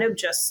kind of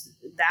just,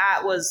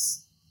 that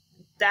was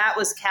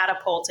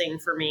catapulting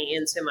for me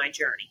into my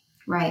journey.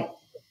 Right.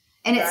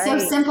 And it's so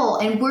simple.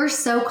 And we're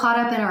so caught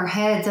up in our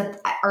heads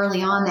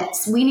early on that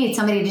we need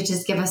somebody to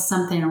just give us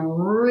something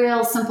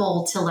real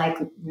simple to like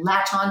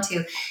latch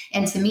onto.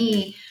 And to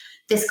me,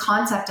 this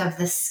concept of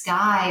the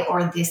sky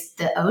or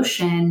the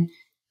ocean.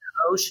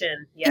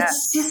 Yes.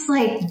 It's just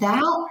like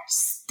that.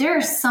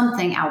 There's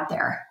something out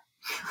there.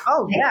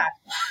 Oh yeah.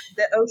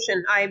 The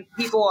ocean.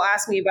 People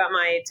ask me about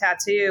my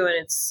tattoo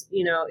and it's,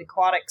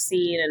 aquatic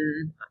scene,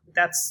 and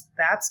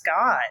that's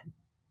God.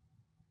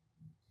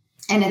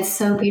 And it's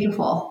so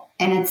beautiful.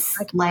 And it's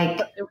like,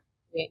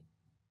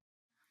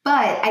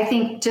 but I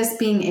think just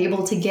being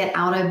able to get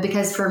out of,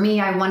 because for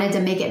me, I wanted to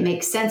make it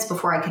make sense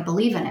before I could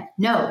believe in it.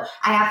 No,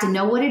 I have to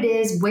know what it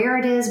is, where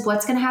it is,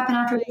 what's going to happen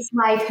after this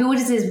life, who it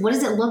is, what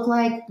does it look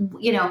like,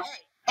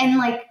 and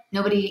like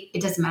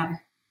it doesn't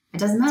matter. It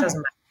doesn't matter.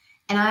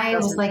 And I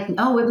was like,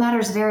 oh, it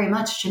matters very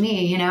much to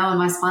me, and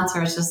my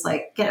sponsor is just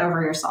like, get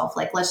over yourself.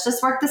 Like, let's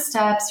just work the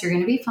steps. You're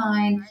going to be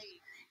fine.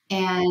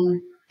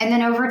 And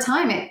then over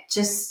time, it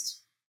just,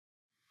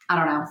 I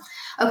don't know.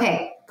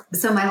 Okay.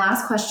 So my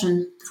last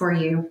question for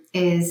you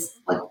is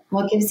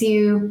what gives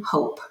you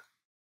hope?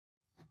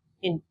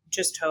 In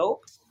just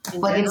hope?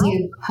 What gives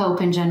you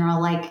hope in general?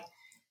 Like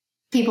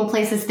people,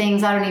 places,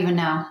 things, I don't even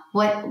know.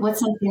 What's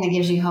something that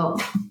gives you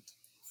hope?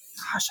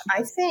 Gosh,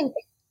 I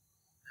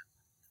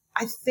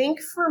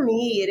think for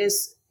me, it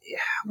is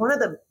one of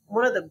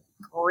one of the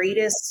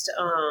greatest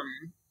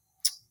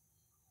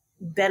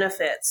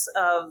benefits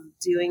of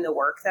doing the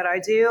work that I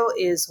do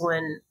is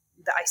when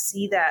I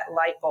see that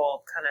light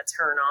bulb kind of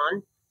turn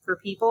on for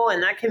people.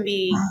 And that can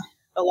be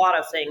a lot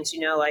of things,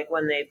 like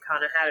when they've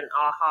kind of had an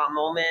aha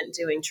moment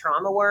doing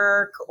trauma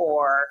work,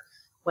 or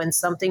when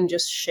something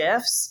just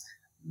shifts.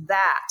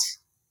 That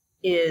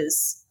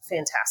is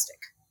fantastic.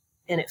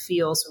 And it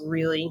feels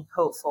really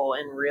hopeful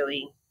and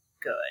really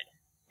good.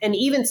 And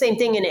even same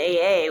thing in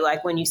AA,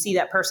 like when you see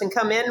that person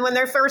come in, when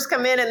they first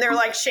come in and they're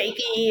like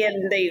shaky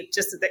and they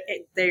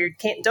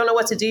don't know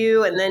what to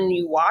do. And then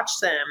you watch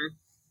them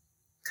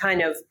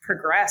kind of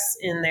progress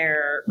in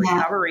their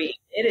recovery.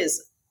 It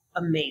is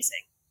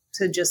amazing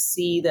to just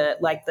see the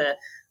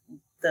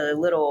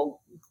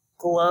little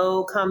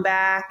glow come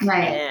back.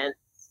 Right. And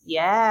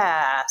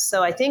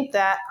so I think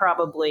that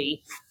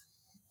probably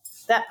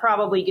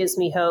gives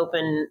me hope.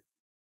 And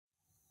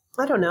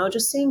I don't know,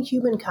 just seeing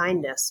human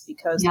kindness,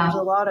 because there's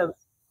a lot of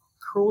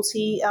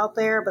cruelty out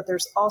there, but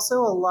there's also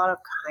a lot of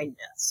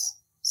kindness.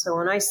 So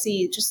when I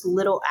see just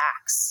little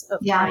acts of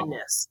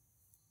kindness,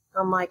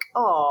 I'm like,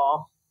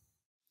 oh.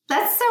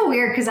 That's so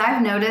weird, because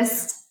I've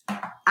noticed,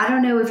 I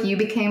don't know if you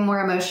became more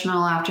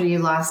emotional after you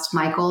lost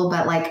Michael,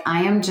 but like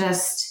I am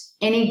just,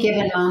 any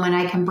given moment,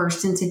 I can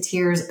burst into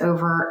tears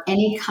over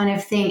any kind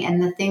of thing.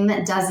 And the thing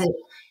that does it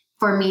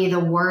for me, the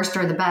worst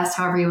or the best,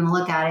 however you want to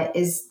look at it,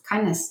 is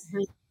kindness.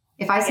 Mm-hmm.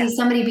 If I see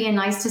somebody being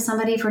nice to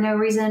somebody for no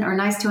reason, or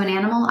nice to an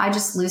animal, I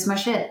just lose my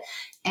shit.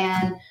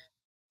 And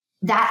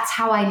that's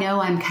how I know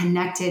I'm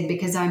connected,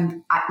 because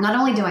not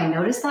only do I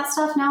notice that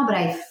stuff now, but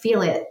I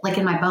feel it like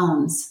in my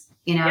bones,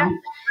 Yeah,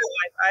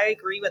 I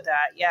agree with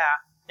that. Yeah.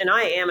 And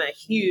I am a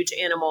huge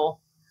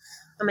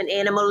I'm an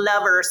animal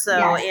lover. So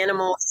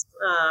animals,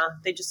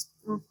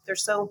 they're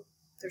so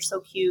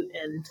cute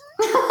and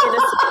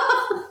innocent.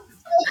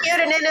 So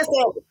cute and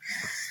innocent.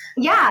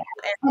 Yeah.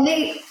 And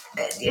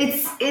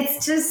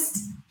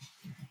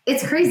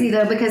it's crazy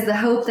though, because the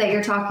hope that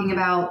you're talking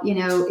about,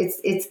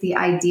 it's the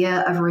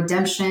idea of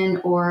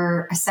redemption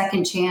or a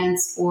second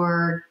chance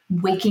or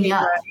waking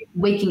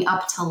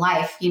up to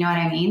life. You know what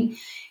I mean?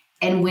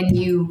 And when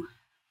you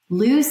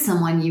lose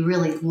someone you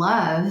really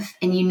love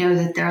and you know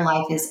that their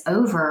life is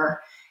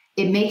over,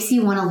 it makes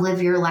you want to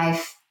live your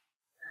life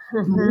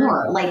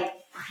more, like,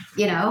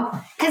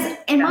 because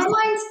in my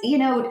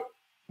mind,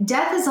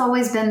 death has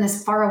always been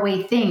this far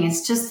away thing.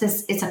 It's just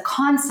it's a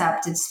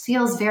concept. It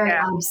feels very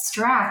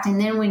abstract. And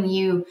then when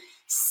you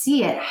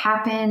see it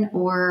happen,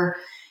 or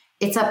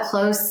it's up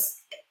close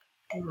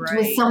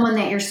with someone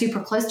that you're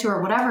super close to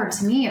or whatever,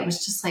 to me, it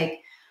was just like,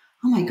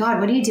 oh my God,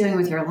 what are you doing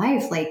with your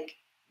life? Like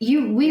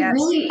we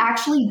really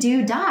actually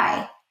do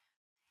die,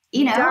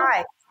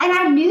 Die. And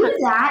I knew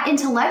that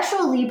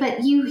intellectually,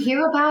 but you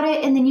hear about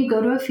it and then you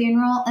go to a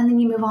funeral and then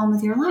you move on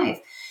with your life.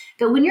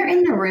 But when you're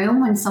in the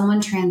room, when someone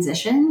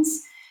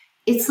transitions,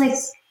 it's like,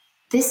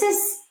 this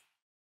is,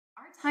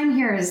 our time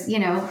here is,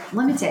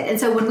 limited. And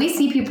so when we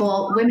see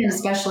people, women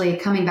especially,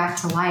 coming back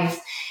to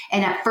life,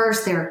 and at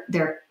first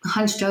they're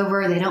hunched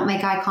over, they don't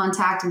make eye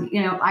contact. And,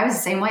 I was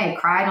the same way. I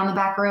cried on the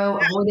back row,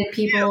 avoided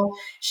people,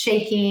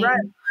 shaking. Right.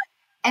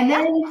 And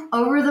then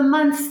over the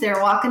months, they're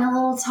walking a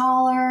little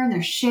taller,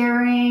 they're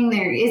sharing,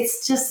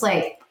 it's just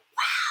like,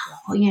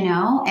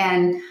 wow,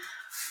 and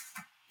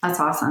that's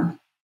awesome.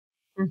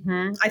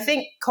 Mm-hmm. I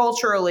think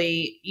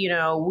culturally,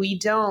 we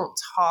don't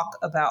talk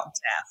about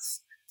death,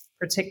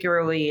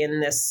 particularly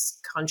in this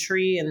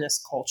country, in this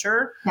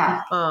culture.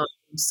 Yeah.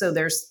 So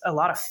there's a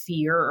lot of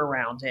fear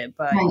around it.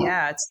 But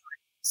it's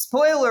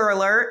spoiler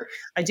alert.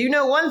 I do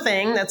know one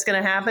thing that's going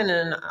to happen,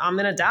 and I'm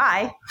going to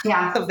die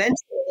eventually.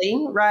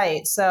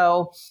 Right.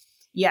 So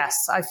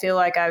yes, I feel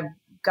like I've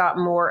got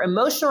more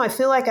emotional. I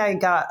feel like I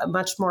got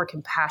much more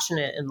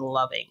compassionate and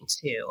loving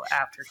too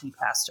after he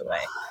passed away.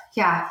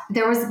 Yeah.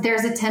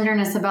 There's a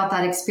tenderness about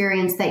that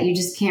experience that you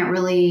just can't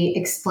really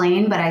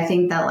explain. But I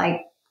think that,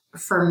 like,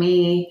 for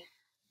me,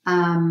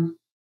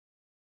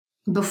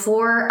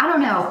 before, I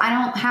don't know, I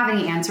don't have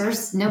any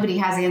answers. Nobody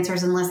has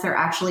answers unless they're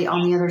actually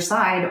on the other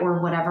side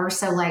or whatever.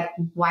 So, like,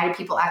 why do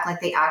people act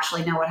like they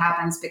actually know what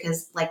happens?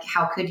 Because, like,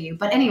 how could you?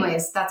 But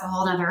anyways, that's a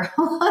whole nother,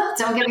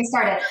 don't get me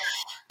started.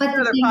 But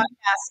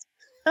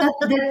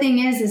the thing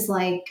is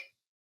like,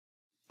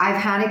 I've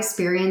had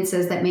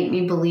experiences that make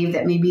me believe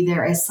that maybe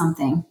there is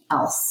something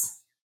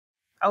else.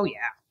 Oh, yeah.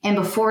 And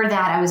before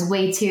that, I was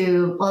way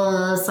too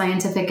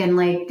scientific and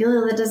like,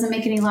 that doesn't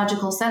make any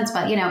logical sense.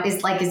 But,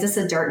 is this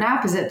a dirt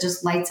nap? Is it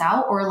just lights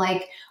out? Or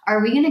like,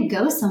 are we going to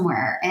go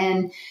somewhere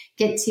and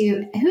get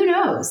to, who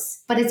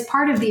knows? But it's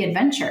part of the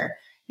adventure,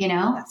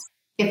 Yes.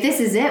 If this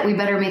is it, we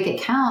better make it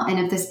count. And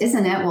if this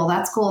isn't it, well,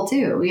 that's cool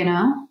too,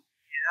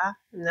 Yeah,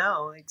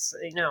 no, it's,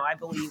 I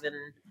believe in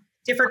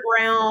different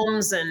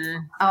realms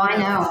and. Oh, I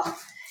know.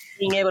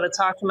 Being able to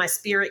talk to my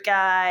spirit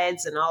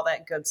guides and all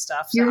that good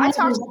stuff. So I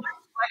talked to,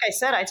 like I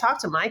said, I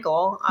talked to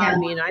Michael. Yeah. I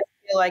mean, I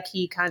feel like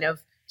he kind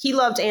of he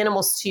loved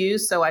animals too.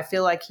 So I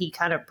feel like he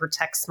kind of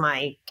protects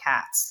my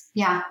cats.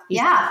 Yeah.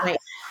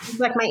 He's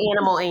like my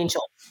animal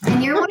angel.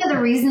 And you're one of the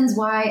reasons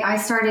why I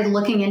started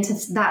looking into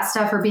that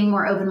stuff or being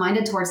more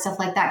open-minded towards stuff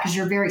like that. Cause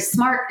you're very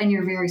smart and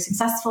you're very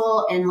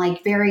successful and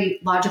like very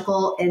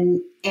logical and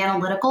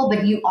analytical,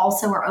 but you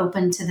also are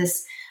open to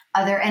this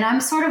other. And I'm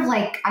sort of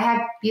like,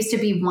 used to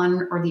be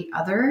one or the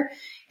other.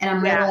 And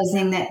I'm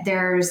realizing that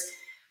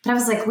but I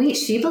was like, wait,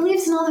 she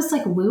believes in all this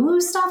like woo-woo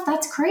stuff?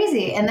 That's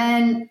crazy. And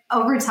then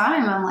over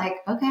time, I'm like,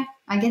 okay,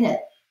 I get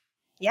it.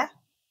 Yeah,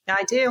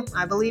 I do.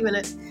 I believe in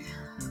it.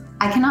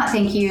 I cannot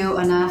thank you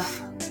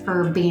enough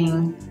for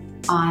being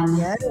on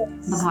the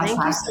podcast.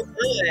 Thank you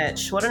so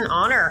much. What an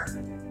honor.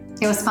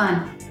 It was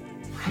fun.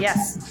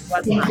 Yes.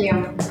 Thank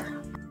you.